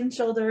 cheek and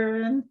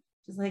shoulder, and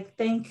she's like,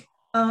 think.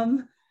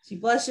 She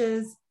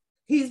blushes.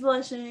 He's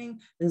blushing.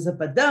 There's a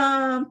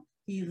badum.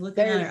 He's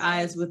looking at her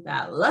eyes with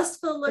that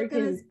lustful look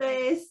in his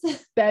face.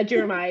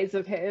 Bedroom eyes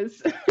of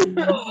his.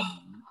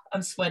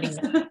 I'm sweating.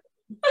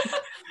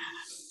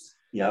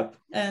 Yep.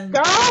 And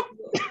girl,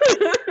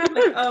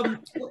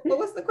 what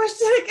was the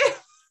question again?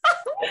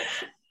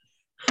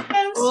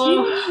 And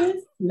she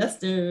is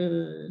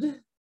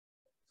flustered.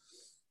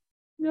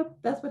 Yep,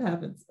 that's what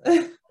happens.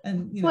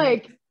 And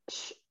like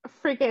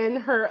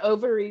freaking her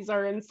ovaries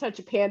are in such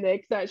a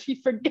panic that she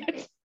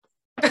forgets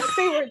what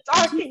they were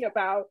talking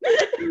about.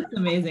 It's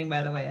amazing,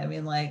 by the way. I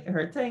mean, like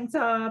her tank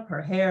top,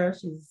 her hair,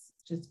 she's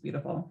just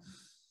beautiful.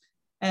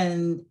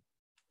 And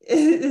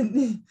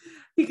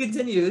he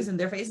continues, and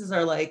their faces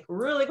are like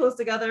really close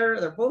together.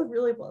 They're both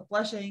really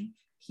blushing.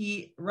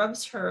 He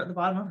rubs the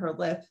bottom of her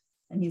lip,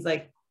 and he's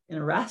like, in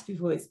a raspy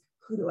voice,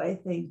 "Who do I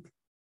think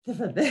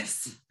for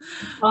this?"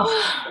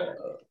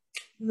 Oh.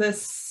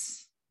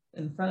 This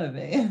in front of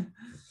me.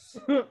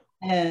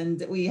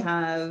 And we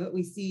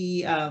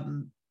see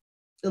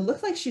it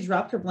looks like she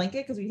dropped her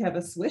blanket because we have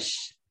a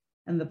swish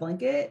and the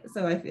blanket.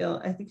 So I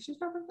think she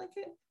dropped her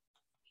blanket.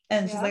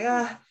 And she's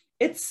like,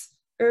 it's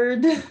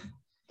Erd.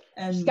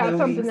 And she's got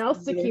something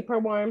else to keep her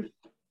warm.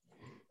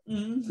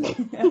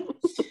 Mm-hmm. Yeah.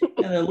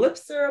 And her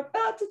lips are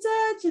about to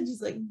touch, and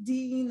she's like,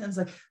 Dean, and it's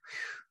like,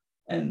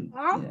 and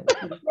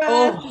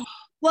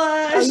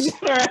blush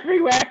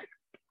everywhere.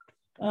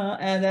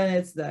 And then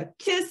it's the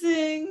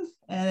kissing,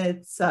 and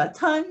it's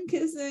tongue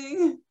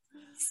kissing.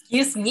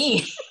 Excuse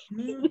me.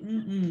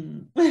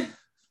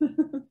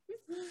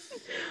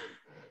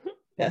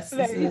 Yes,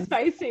 very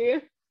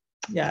spicy.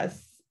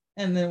 Yes,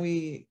 and then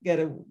we get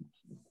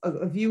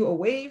a view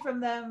away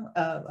from them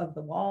of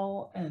the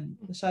wall and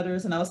the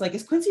shutters, and I was like,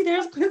 "Is Quincy there?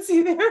 Is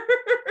Quincy there?"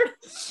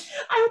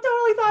 I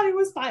totally thought he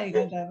was spying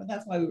on them, and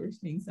that's why we were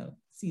showing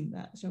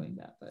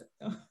that, but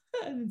no,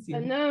 I didn't see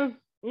him.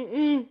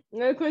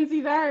 No Quincy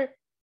there.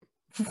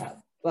 Yeah,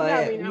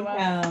 but we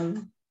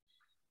have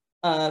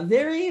a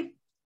very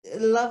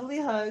lovely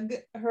hug.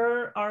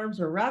 Her arms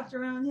are wrapped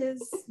around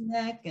his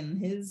neck, and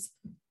his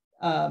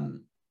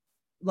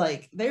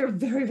like they're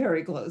very,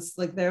 very close.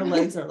 Like their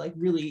legs are like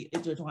really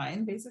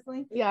intertwined,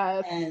 basically.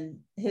 Yeah. And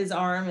his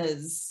arm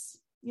is,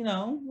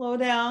 low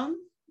down.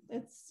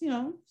 It's,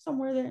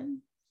 somewhere there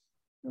in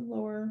the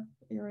lower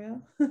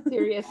area.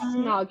 Serious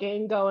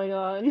snogging going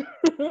on.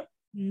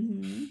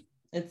 Mm-hmm.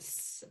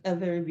 It's a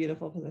very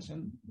beautiful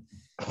position.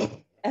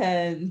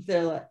 And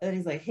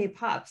he's like, "Hey,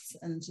 Pops,"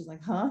 and she's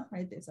like, "Huh?"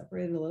 Right? They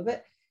separated a little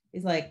bit.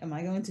 He's like, "Am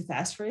I going too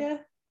fast for you?"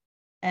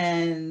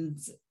 And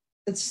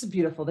it's just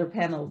beautiful. Their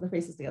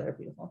faces together are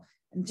beautiful.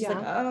 And she's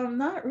like,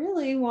 "Not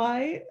really.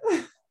 Why?"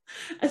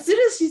 As soon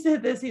as he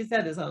said this,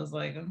 I was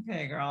like,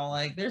 "Okay, girl.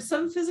 Like, there's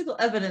some physical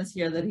evidence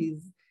here that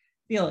he's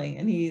feeling."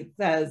 And he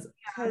says,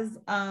 "Because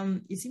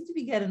you seem to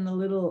be getting a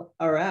little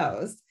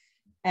aroused."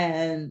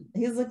 And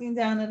he's looking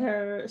down at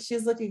her.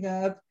 She's looking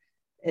up.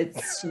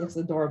 She looks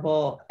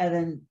adorable. And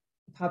then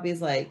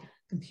Poppy's like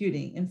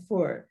computing in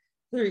 4,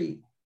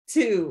 3,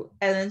 2,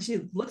 and then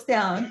she looks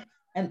down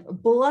and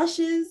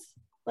blushes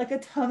like a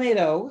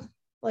tomato,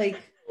 like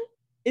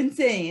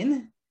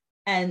insane.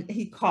 And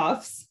he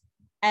coughs,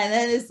 and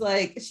then it's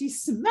like she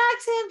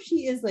smacks him.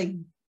 She is like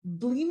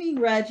bleeding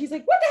red. She's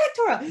like, "What the heck,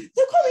 Tora?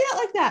 Don't call me out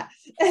like that."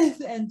 And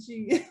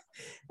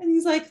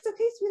he's like, "It's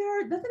okay,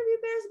 sweetheart. Nothing to be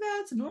embarrassed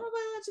about. It's a normal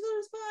biological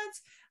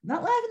response. I'm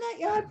not laughing at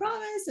you, I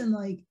promise." And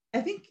like,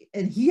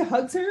 and he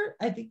hugs her,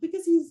 I think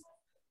because he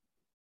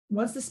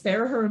wants to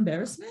spare her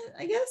embarrassment,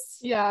 I guess.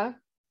 Yeah.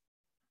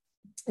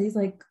 She's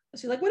like,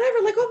 "Whatever,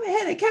 let go of my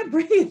head. I can't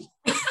breathe."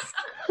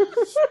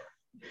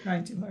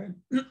 Trying too hard.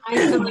 I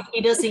feel like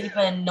he doesn't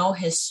even know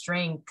his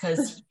strength,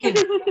 because he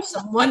can hurt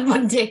someone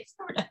one day.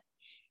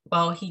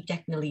 Well, he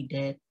definitely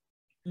did.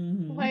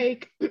 Mm-hmm.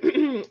 Like,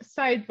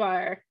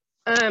 sidebar.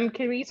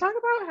 Can we talk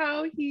about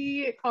how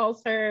he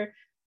calls her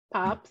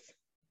Pops?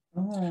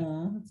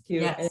 Oh, that's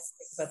cute. Yes. I didn't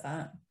think about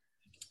that.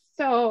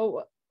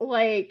 So,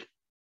 like,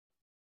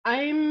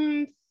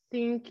 I'm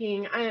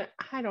thinking, I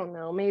don't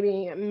know,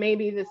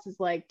 maybe this is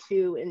like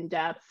too in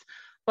depth,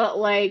 but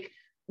like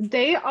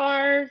they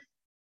are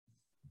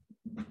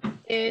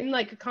in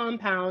like a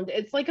compound.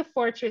 It's like a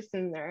fortress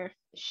in there.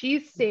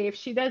 She's safe.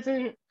 He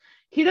doesn't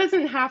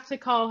have to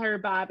call her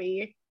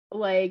Bobby.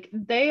 Like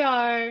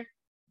they're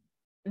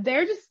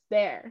just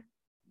there,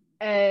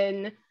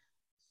 and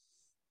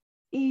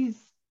he's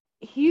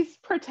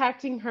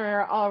protecting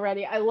her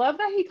already. I love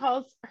that he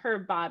calls her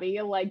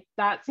Bobby. Like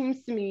that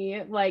seems to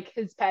me like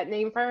his pet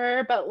name for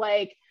her, but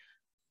like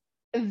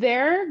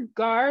their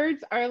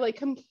guards are like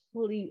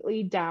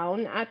completely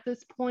down at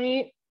this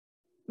point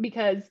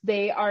because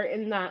they are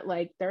in that,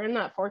 like, they're in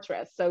that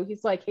fortress. So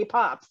he's like, "Hey,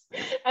 Pops."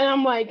 And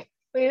I'm like,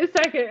 "Wait a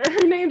second,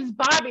 her name's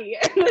Bobby."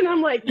 And then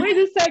I'm like, "Wait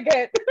a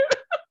second."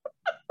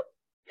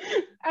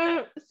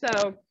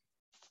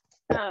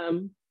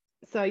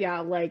 So yeah,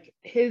 like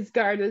his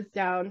guard is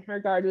down, her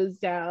guard was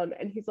down,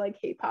 and he's like,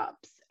 "Hey,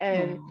 Pops."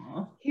 And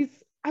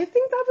I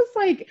think that was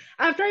like,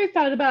 after I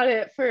thought about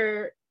it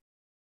for,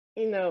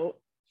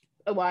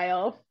 a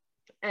while,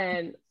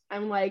 and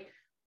I'm like,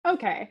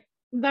 okay,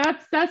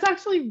 that's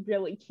actually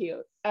really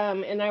cute.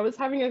 And I was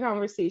having a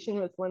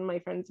conversation with one of my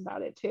friends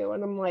about it too,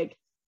 and I'm like,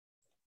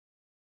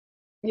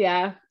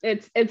 yeah,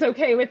 it's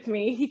okay with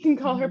me. He can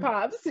call her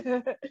Pops.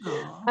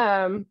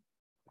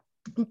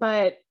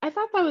 But I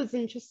thought that was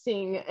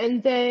interesting.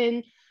 And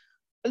then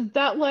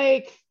that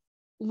like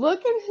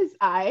look in his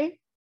eye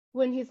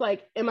when he's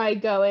like, "Am I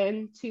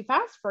going too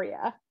fast for you?"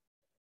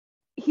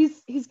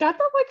 He's got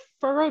that like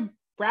furrowed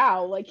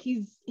brow. Like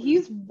he's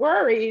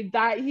worried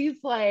that he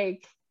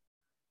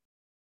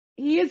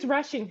is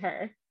rushing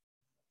her.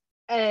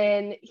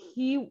 And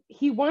he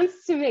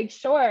wants to make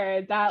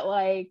sure that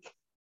like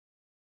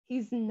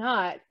he's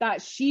not,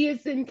 that she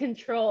is in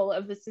control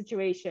of the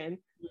situation.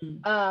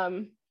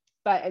 But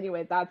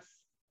anyway, that's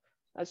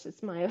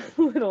just my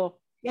little.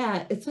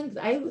 Yeah, it's funny,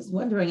 I was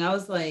wondering, I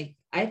was like,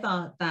 I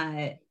thought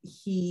that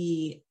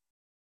he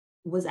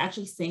was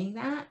actually saying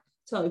that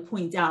to like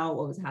point out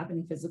what was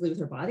happening physically with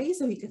her body,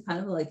 so he could kind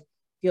of like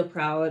feel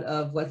proud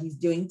of what he's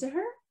doing to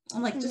her.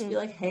 I'm like, just be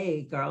like,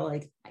 hey girl,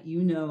 like, I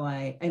know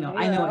I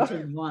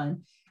turned you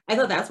on. I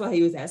thought that's why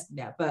he was asking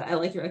that, but I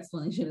like your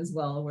explanation as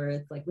well, where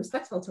it's like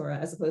respectful Tora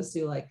as opposed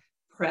to like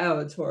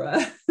proud Tora.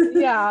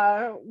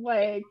 Yeah,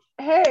 like,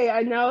 hey,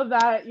 I know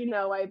that,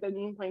 I've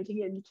been pointing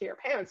into your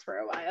pants for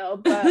a while,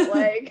 but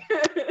like,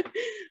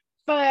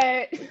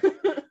 but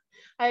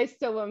I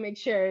still want to make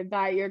sure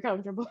that you're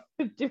comfortable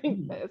with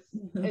doing this.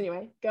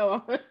 Anyway,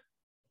 go on.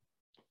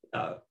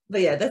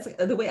 But yeah, that's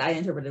the way I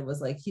interpreted it,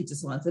 was like he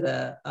just wanted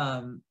to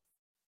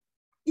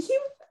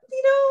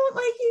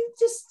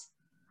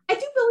I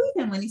do believe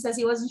him when he says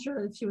he wasn't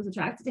sure if she was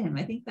attracted to him.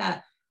 I think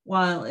that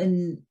while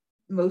in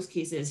most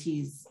cases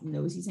he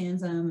knows he's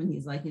handsome and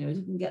he's like, he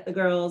can get the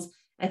girls,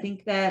 I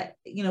think that,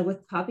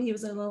 with Poppy, he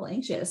was a little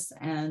anxious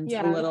and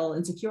a little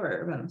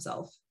insecure about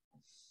himself.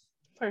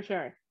 For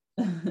sure.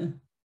 And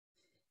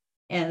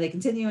they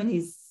continue, and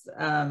he's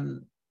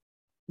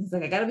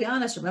like, I gotta be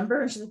honest,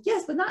 remember? And she's like,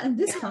 yes, but not in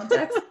this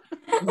context.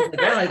 And he's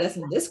like, well, I guess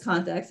in this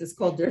context it's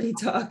called dirty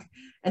talk.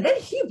 And then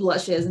he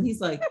blushes and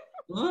he's like,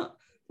 what?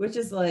 Which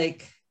is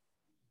like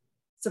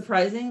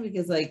surprising,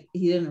 because like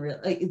he didn't really,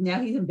 like,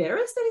 now he's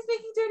embarrassed that he's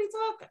making dirty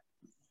talk.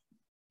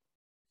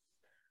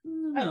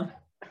 No.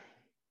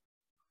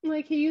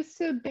 Like, he used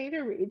to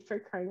beta read, for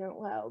crying out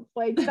loud.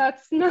 Like,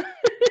 that's not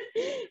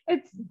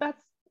that's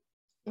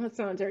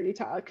not dirty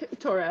talk,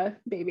 Tora,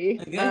 baby.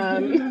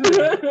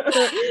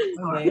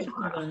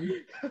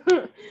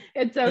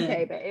 It's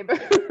okay, babe.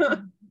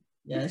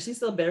 Yeah, she's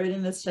still buried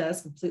in his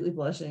chest, completely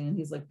blushing, and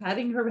he's like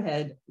patting her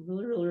head,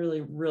 really, really,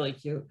 really, really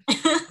cute.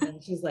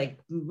 And she's like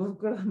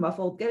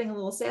muffled, getting a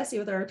little sassy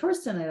with our tours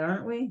tonight,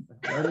 aren't we?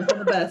 Learning from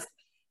the best.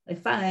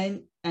 Like,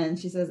 fine. And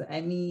she says,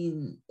 I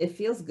mean, it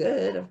feels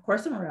good. Of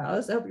course I'm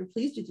aroused. I hope you're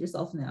pleased with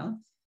yourself now.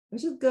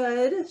 Which is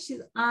good.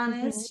 She's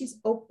honest. She's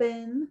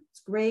open.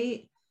 It's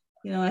great.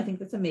 I think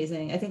that's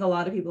amazing. I think a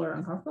lot of people are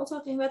uncomfortable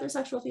talking about their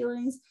sexual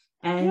feelings.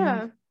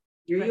 And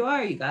here you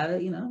are. You gotta,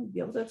 be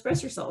able to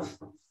express yourself.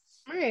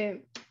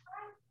 Right.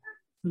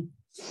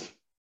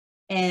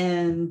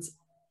 And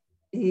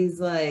he's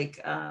like,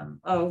 shit,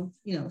 I'm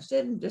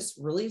just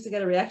relieved to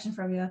get a reaction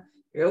from you.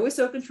 You're always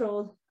so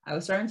controlled. I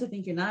was starting to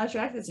think you're not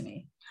attracted to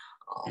me.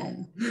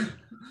 And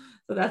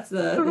so that's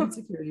the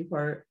insecurity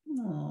part.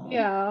 Aww.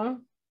 Yeah.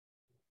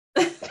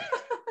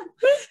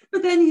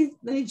 But then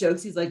he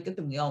jokes, he's like, good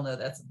thing we all know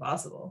that's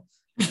impossible.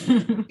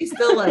 He's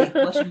still like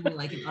blushing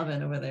like an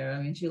oven over there.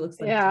 I mean, she looks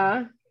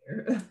like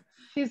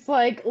she's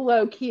like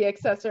low-key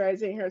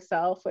accessorizing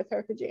herself with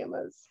her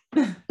pajamas.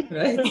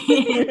 Right.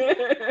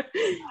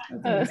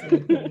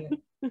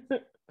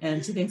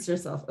 And she thinks to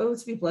herself, oh,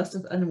 to be blessed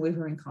with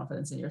unwavering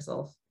confidence in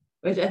yourself,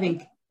 which I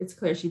think it's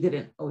clear she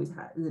didn't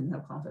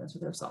have confidence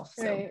with herself.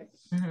 So right.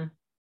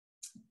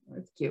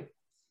 It's cute.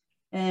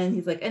 And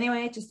he's like,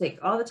 anyway, just take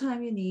all the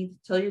time you need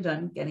till you're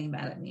done getting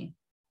mad at me.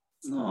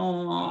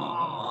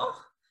 Aww.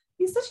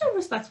 He's such a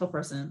respectful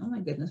person. Oh my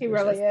goodness. He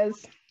really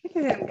is. Look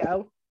at him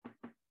go.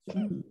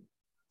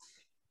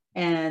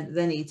 And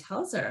then he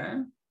tells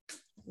her,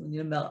 we need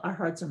to melt, our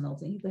hearts are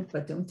melting. He's like,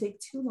 but don't take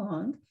too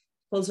long.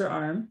 Pulls her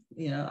arm,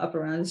 up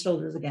around his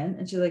shoulders again.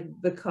 And she's like,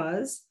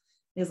 because?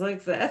 He's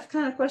like, the F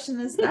kind of question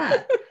is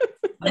that?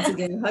 Once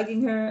again,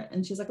 hugging her.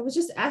 And she's like, I was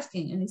just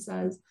asking. And he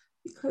says,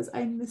 because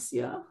I miss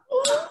you.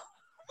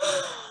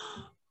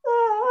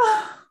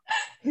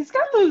 He's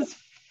got those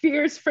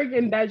fierce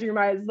freaking bedroom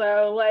eyes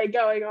though, like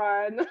going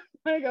on.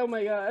 Like, oh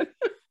my god.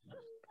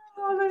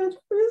 I love it.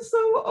 We're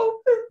so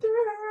open to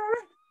her.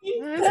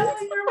 He's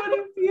telling her what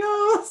he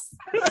feels.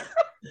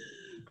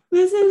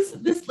 This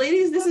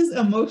is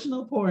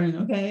emotional porn,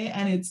 okay?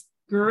 And it's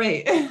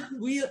great.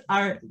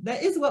 That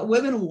is what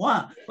women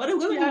want. What do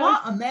women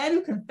want? A man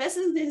who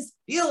confesses his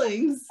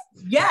feelings.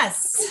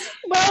 Yes.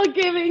 While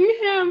giving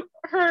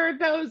her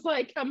those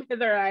like come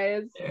hither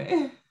eyes.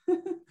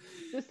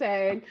 Just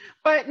saying.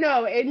 But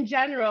no, in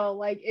general,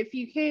 like, if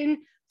you can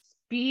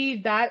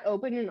be that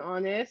open and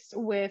honest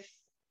with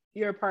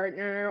your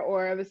partner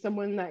or with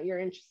someone that you're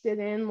interested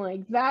in,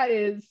 like, that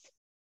is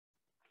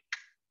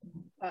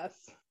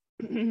us.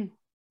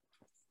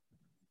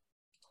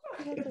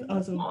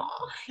 Awesome.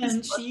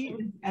 And she,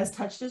 as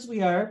touched as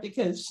we are,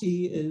 because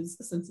she is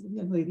a sensitive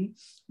young lady,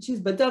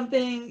 she's but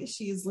dumping.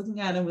 She's looking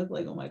at him with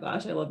like, oh my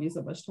gosh, I love you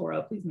so much,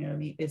 Tora. Please marry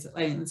me. And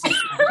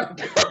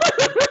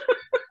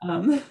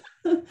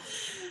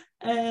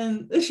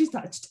she's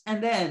touched.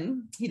 And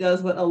then he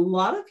does what a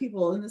lot of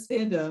people in this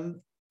fandom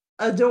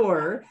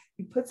adore.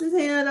 He puts his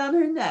hand on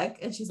her neck,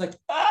 and she's like,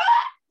 ah!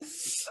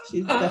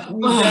 She's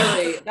definitely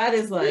very, that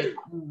is like,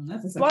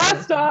 that's a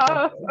blast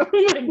off. Oh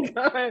my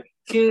god.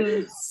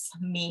 Goose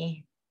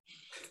me.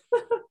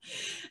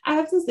 I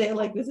have to say,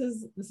 like, this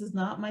is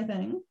not my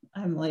thing.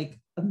 I'm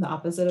the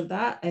opposite of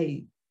that.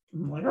 I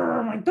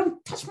I'm like,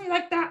 don't touch me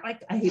like that.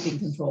 Like, I hate being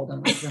controlled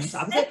and like doing the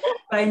opposite.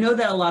 But I know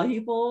that a lot of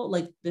people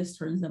like this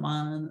turns them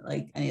on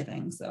like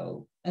anything.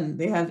 So, and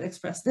they have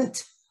expressed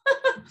it.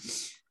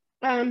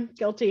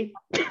 Guilty.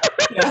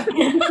 Yeah.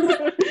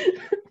 I'm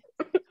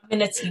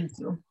in a team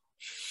too.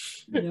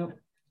 Yep.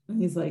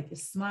 And he's like, your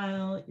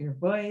smile, your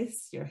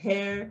voice, your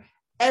hair,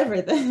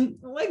 everything.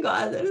 Oh my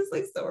God, that is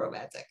like so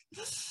romantic.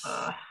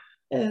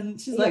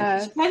 And she's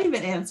like, she can't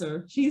even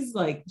answer. She's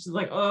like,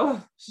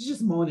 oh, she's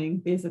just moaning,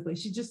 basically.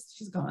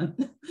 She's gone.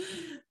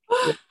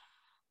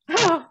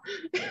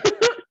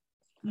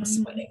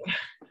 Sweating.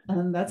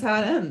 And that's how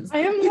it ends. I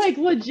am like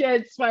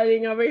legit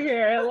sweating over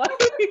here. Like,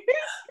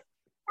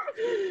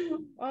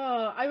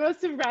 oh, I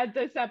must have read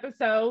this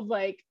episode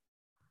like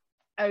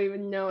I don't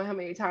even know how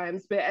many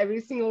times, but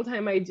every single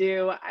time I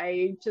do,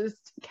 I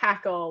just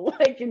cackle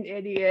like an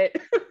idiot.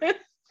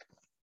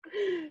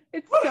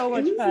 It's so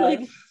much fun.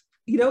 Like,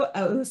 you know,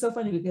 it was so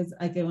funny because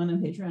like I went on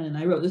Patreon and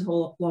I wrote this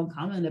whole long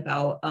comment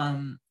about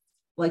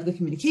like the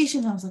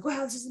communication. I was like,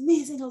 wow, this is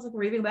amazing. I was like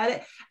raving about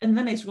it. And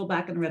then I scrolled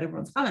back and read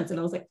everyone's comments and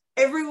I was like,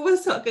 everyone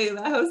was talking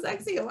about how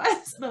sexy it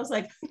was. And I was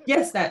like,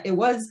 yes, that it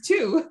was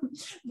too.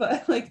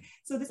 But like,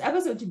 so this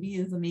episode to me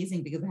is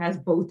amazing because it has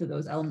both of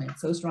those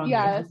elements so strongly.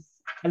 Yes.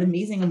 An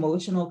amazing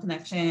emotional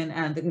connection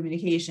and the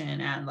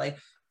communication and like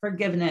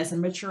forgiveness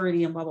and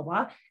maturity and blah, blah,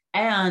 blah.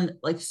 And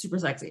like super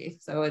sexy.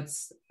 So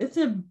it's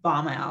a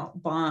bombshell,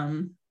 Yes.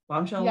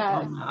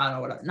 bomb, I don't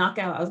know what,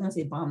 knockout. I was gonna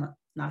say bomb,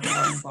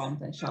 knockout and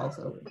bomb and shell,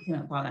 so you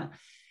know, bomb out.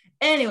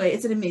 Anyway,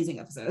 it's an amazing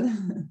episode.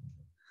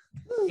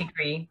 I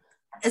agree.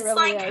 It's really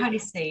like, is. how do you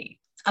say,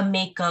 a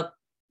makeup,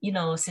 you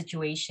know,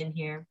 situation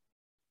here.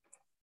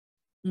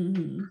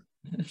 Mm-hmm.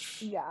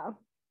 Yeah,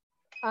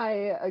 I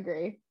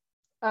agree.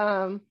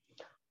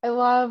 I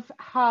love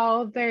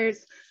how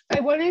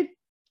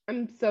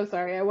I'm so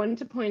sorry. I wanted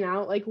to point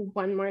out like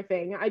one more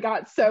thing. I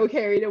got so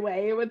carried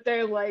away with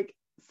their like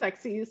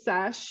sexy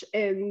sesh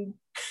in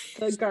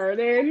the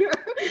garden.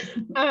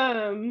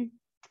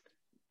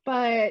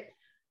 But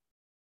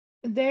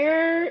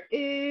there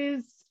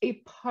is a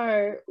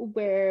part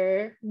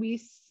where we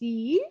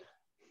see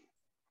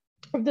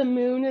the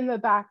moon in the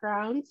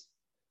background.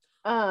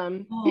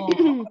 And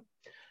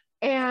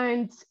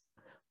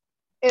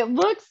it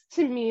looks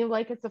to me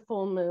like it's a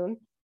full moon.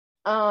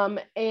 And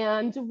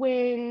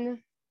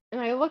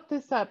I looked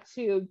this up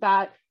too,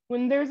 that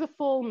when there's a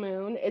full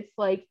moon, it's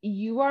like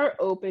you are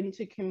open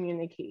to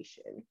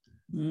communication.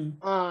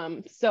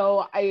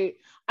 So I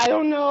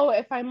don't know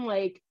if I'm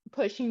like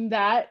pushing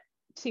that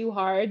too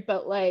hard,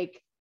 but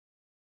like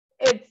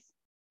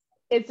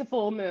it's a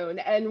full moon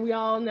and we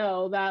all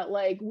know that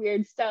like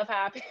weird stuff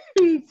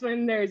happens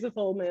when there's a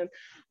full moon.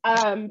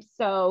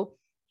 So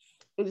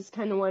I just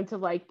kind of wanted to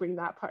like bring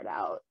that part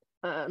out.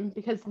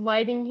 Because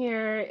lighting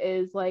here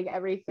is like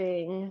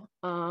everything,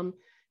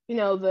 you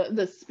know,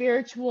 the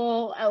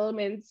spiritual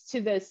elements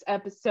to this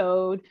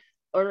episode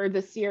or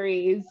the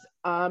series,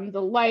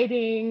 the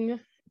lighting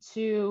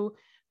to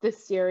the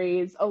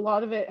series, a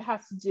lot of it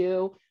has to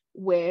do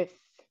with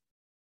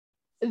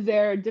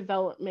their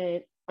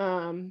development.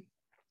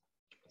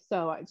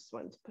 So I just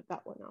wanted to put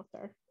that one out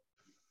there.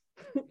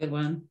 Good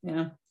one,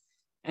 yeah.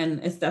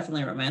 And it's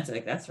definitely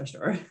romantic, that's for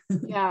sure.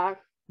 Yeah.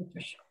 For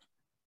sure.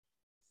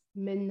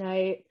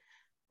 Midnight.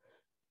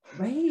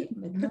 Right,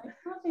 midnight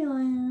coffee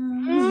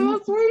land. Oh,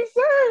 that's what I'm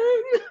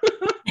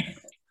saying.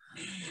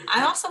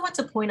 I also want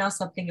to point out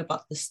something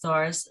about the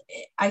stars.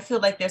 I feel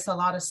like there's a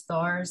lot of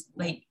stars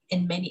like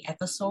in many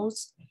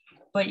episodes,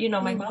 but you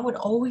know, my mom would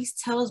always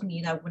tells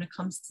me that when it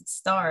comes to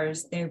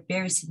stars, they're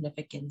very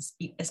significant,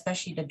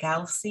 especially the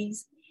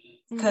galaxies,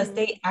 because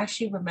they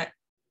actually remember,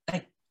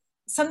 like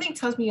something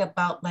tells me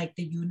about like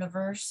the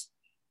universe.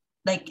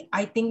 Like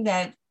I think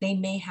that they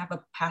may have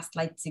a past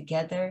life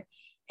together,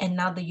 and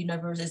now the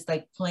universe is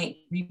like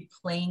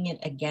replaying it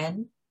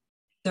again,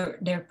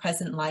 their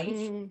present life.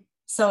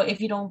 So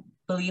if you don't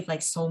believe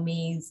like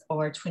soulmates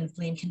or twin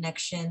flame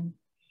connection,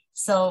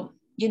 so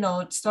you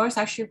know, stars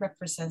actually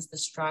represents the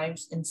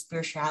strives in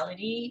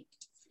spirituality,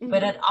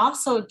 but it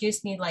also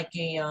gives me like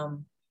a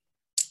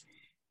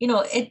you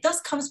know, it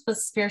does comes with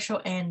spiritual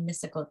and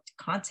mystical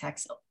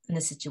context in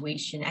the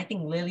situation. I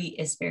think Lily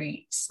is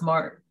very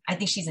smart. I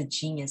think she's a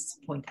genius to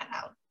point that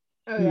out.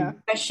 Oh yeah.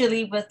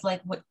 Especially with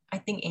like what I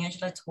think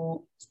Angela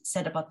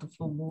said about the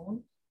full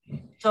moon.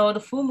 So the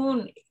full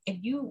moon, if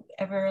you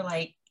ever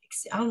like,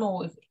 I don't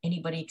know if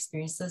anybody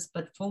experienced this,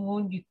 but full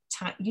moon, you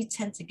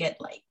tend to get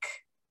like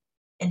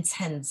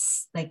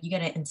intense, like you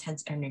get an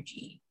intense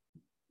energy.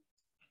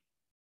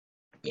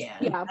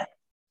 Yeah.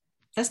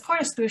 That's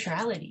part of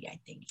spirituality, I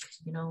think,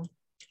 you know.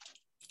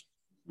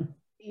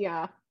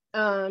 Yeah.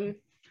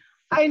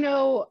 I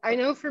know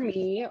for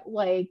me,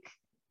 like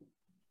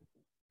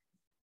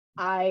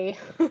I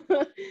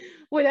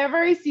whenever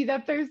I see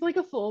that there's like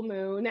a full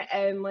moon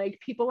and like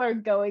people are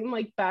going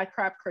like bat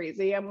crap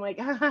crazy, I'm like,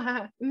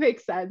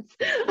 makes sense.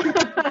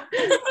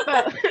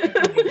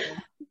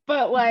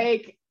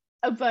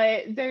 but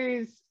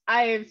there's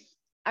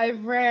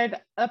I've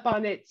read up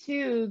on it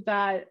too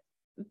that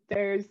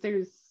there's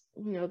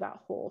that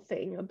whole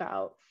thing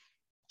about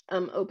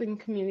open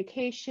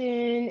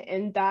communication,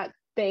 and that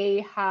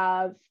they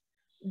have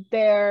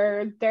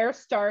their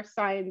star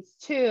signs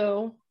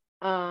too.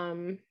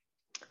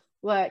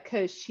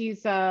 Because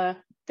she's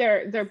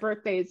their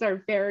birthdays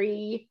are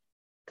very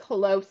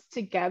close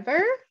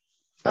together.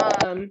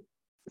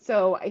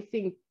 So I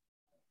think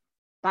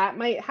that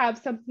might have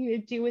something to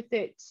do with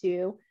it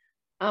too.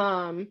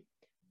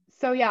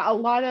 So yeah, a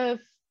lot of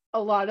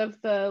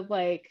the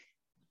like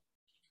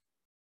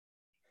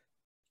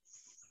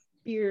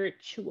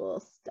spiritual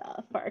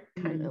stuff are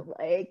kind of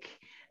like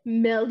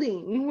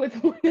melding with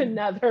one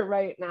another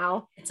right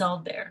now. It's all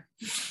there.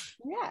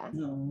 Yeah.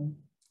 No.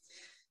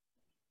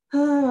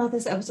 Oh,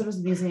 this episode was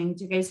amazing.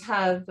 Do you guys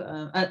have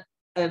I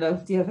don't know,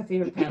 do you have a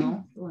favorite panel?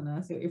 Do you want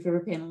to say what your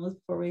favorite panel is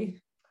before we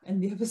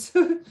end the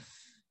episode?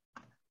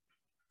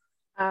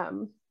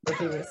 Your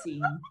favorite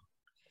scene?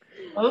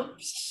 Oh,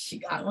 she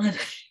got one.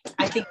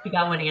 I think we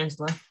got one,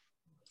 Angela.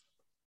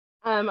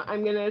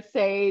 I'm gonna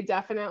say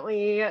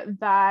definitely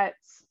that.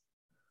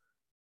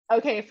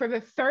 Okay, for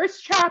the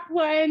thirst trap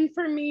one,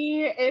 for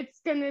me,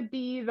 it's gonna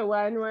be the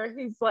one where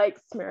he's like,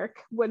 Smirk,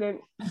 wouldn't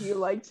you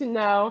like to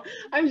know?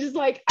 I'm just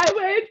like, I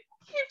would.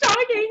 Keep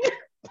talking.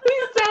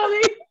 Please tell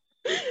me.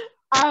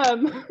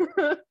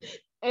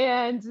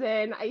 And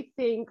then I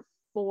think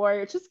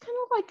for just kind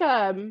of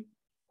like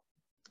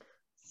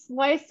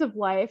slice of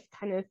life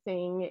kind of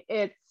thing,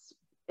 it's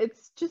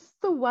just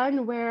the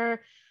one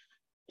where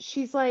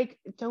she's like,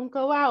 don't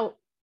go out.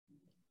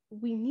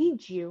 We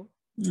need you.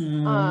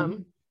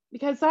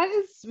 Because that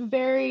is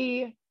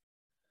very,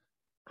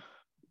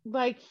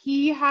 like,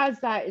 he has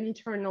that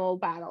internal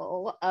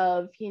battle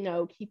of,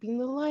 keeping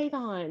the light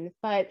on,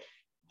 but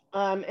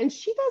and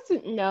she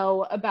doesn't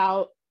know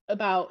about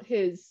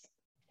his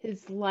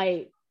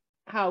light,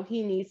 how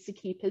he needs to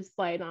keep his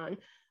light on,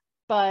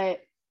 but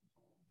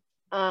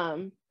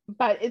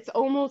it's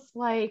almost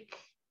like,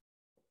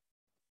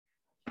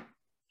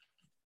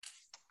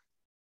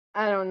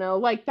 I don't know,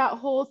 like that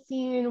whole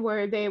scene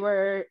where they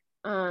were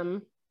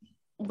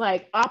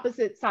like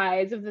opposite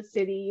sides of the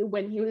city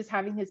when he was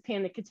having his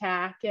panic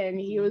attack and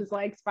he was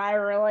like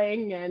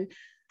spiraling, and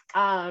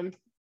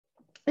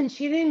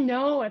she didn't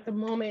know at the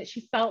moment.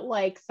 She felt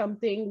like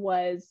something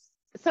was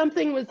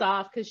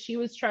off because she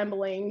was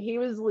trembling. He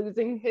was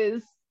losing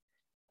his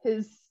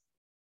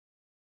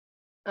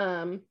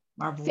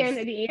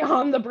sanity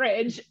on the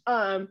bridge,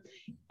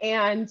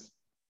 and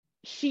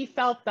she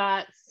felt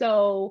that.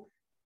 So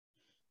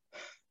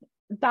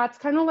that's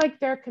kind of like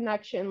their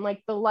connection,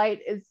 like the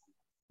light is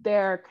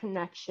their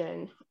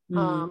connection,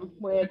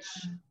 which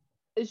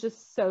is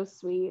just so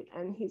sweet,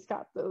 and he's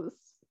got those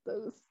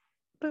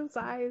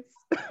eyes.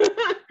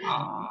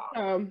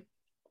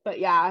 But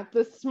yeah,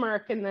 the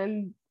smirk, and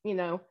then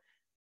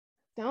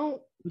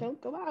don't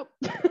go out.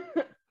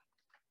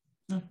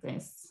 Oh,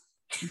 nice.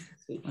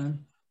 Sweet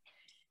one.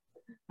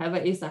 How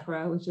about you,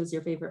 Sakura? Which is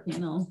your favorite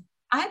panel?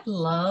 I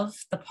love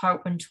the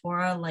part when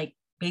Tora like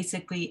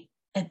basically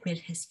admit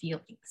his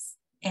feelings,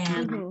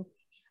 and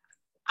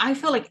I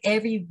feel like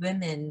every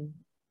woman,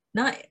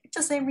 not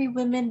just every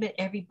woman, but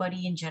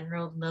everybody in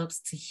general loves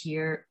to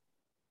hear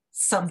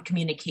some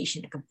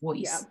communication, like a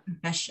voice,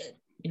 confession,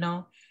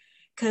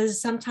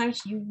 because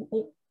sometimes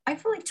I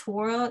feel like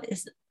Tora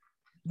is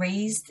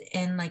raised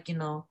in like,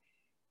 in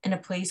a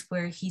place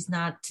where he's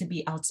not to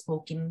be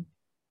outspoken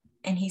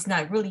and he's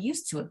not really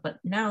used to it. But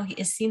now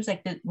it seems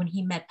like that when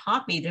he met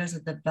Poppy, there's a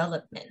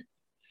development.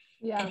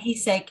 Yeah. And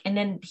he's like, and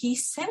then he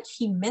said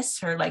he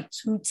missed her like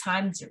 2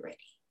 times already.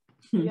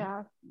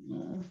 Yeah.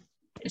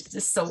 It's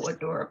just so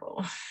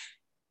adorable.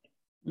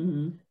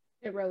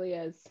 It really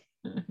is.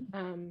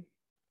 So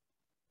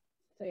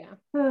yeah.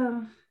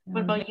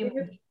 What about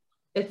you?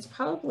 It's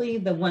probably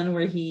the one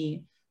where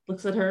he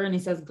looks at her and he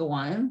says, go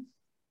on.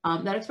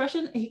 That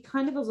expression, he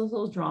kind of is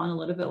also drawn a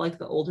little bit like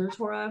the older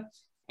Tora,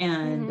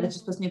 and that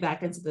just puts me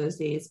back into those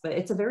days. But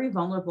it's a very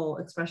vulnerable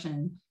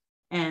expression,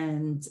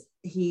 and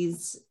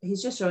he's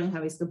just showing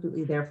how he's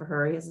completely there for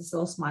her. He has this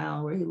little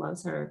smile where he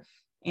loves her,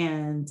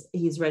 and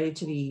he's ready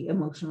to be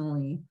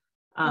emotionally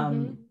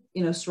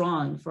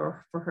strong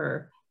for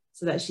her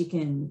so that she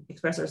can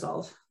express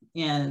herself.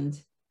 And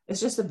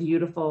it's just a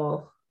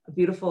beautiful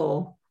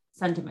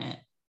sentiment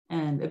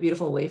and a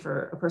beautiful way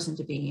for a person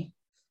to be.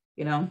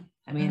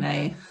 I mean,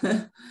 I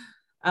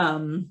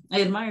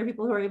admire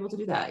people who are able to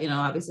do that.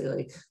 Obviously,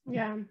 like,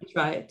 I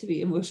try to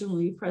be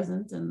emotionally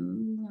present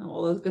and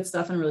all those good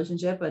stuff in a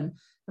relationship, and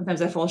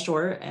sometimes I fall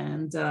short,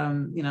 and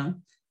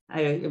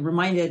I am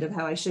reminded of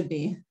how I should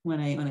be when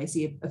I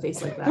see a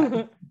face like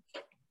that.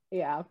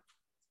 Yeah,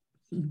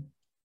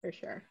 for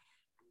sure.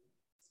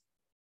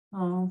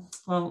 Oh,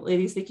 well,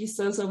 ladies, thank you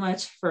so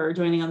much for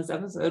joining on this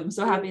episode. I'm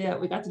so happy that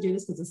we got to do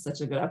this because it's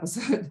such a good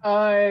episode.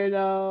 I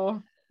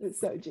know, it's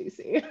so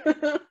juicy.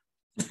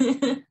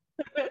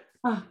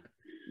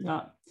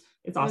 Yeah,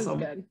 it's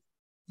awesome. It was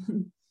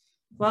good.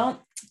 Well,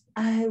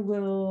 I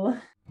will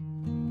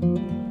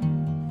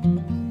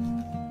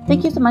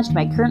Thank you so much to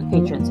my current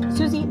patrons: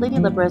 Susie, Lady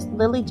Libras,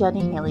 Lily,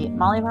 Jenny, Haley,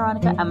 Molly,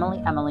 Veronica,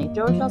 Emily,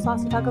 Joe, Rochelle,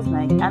 Saucy Tacos,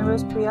 Meg, Anne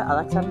Rose, Priya,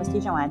 Alexa, Misty,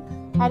 Joanne,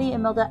 Hattie,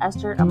 Imelda,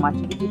 Esther, I'm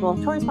Watching You People,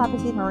 Tori's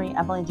Papacy, Marie,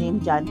 Emily,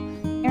 James, Judd,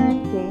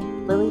 Aaron, Kay,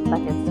 Lily,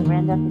 Beckett,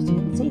 Miranda,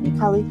 Christine, Sadie,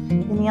 Kelly,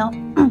 Danielle,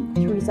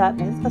 Teresa,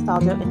 Mrs.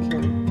 Castaldo, and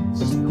Carrie.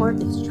 Your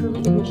support is truly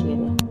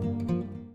appreciated.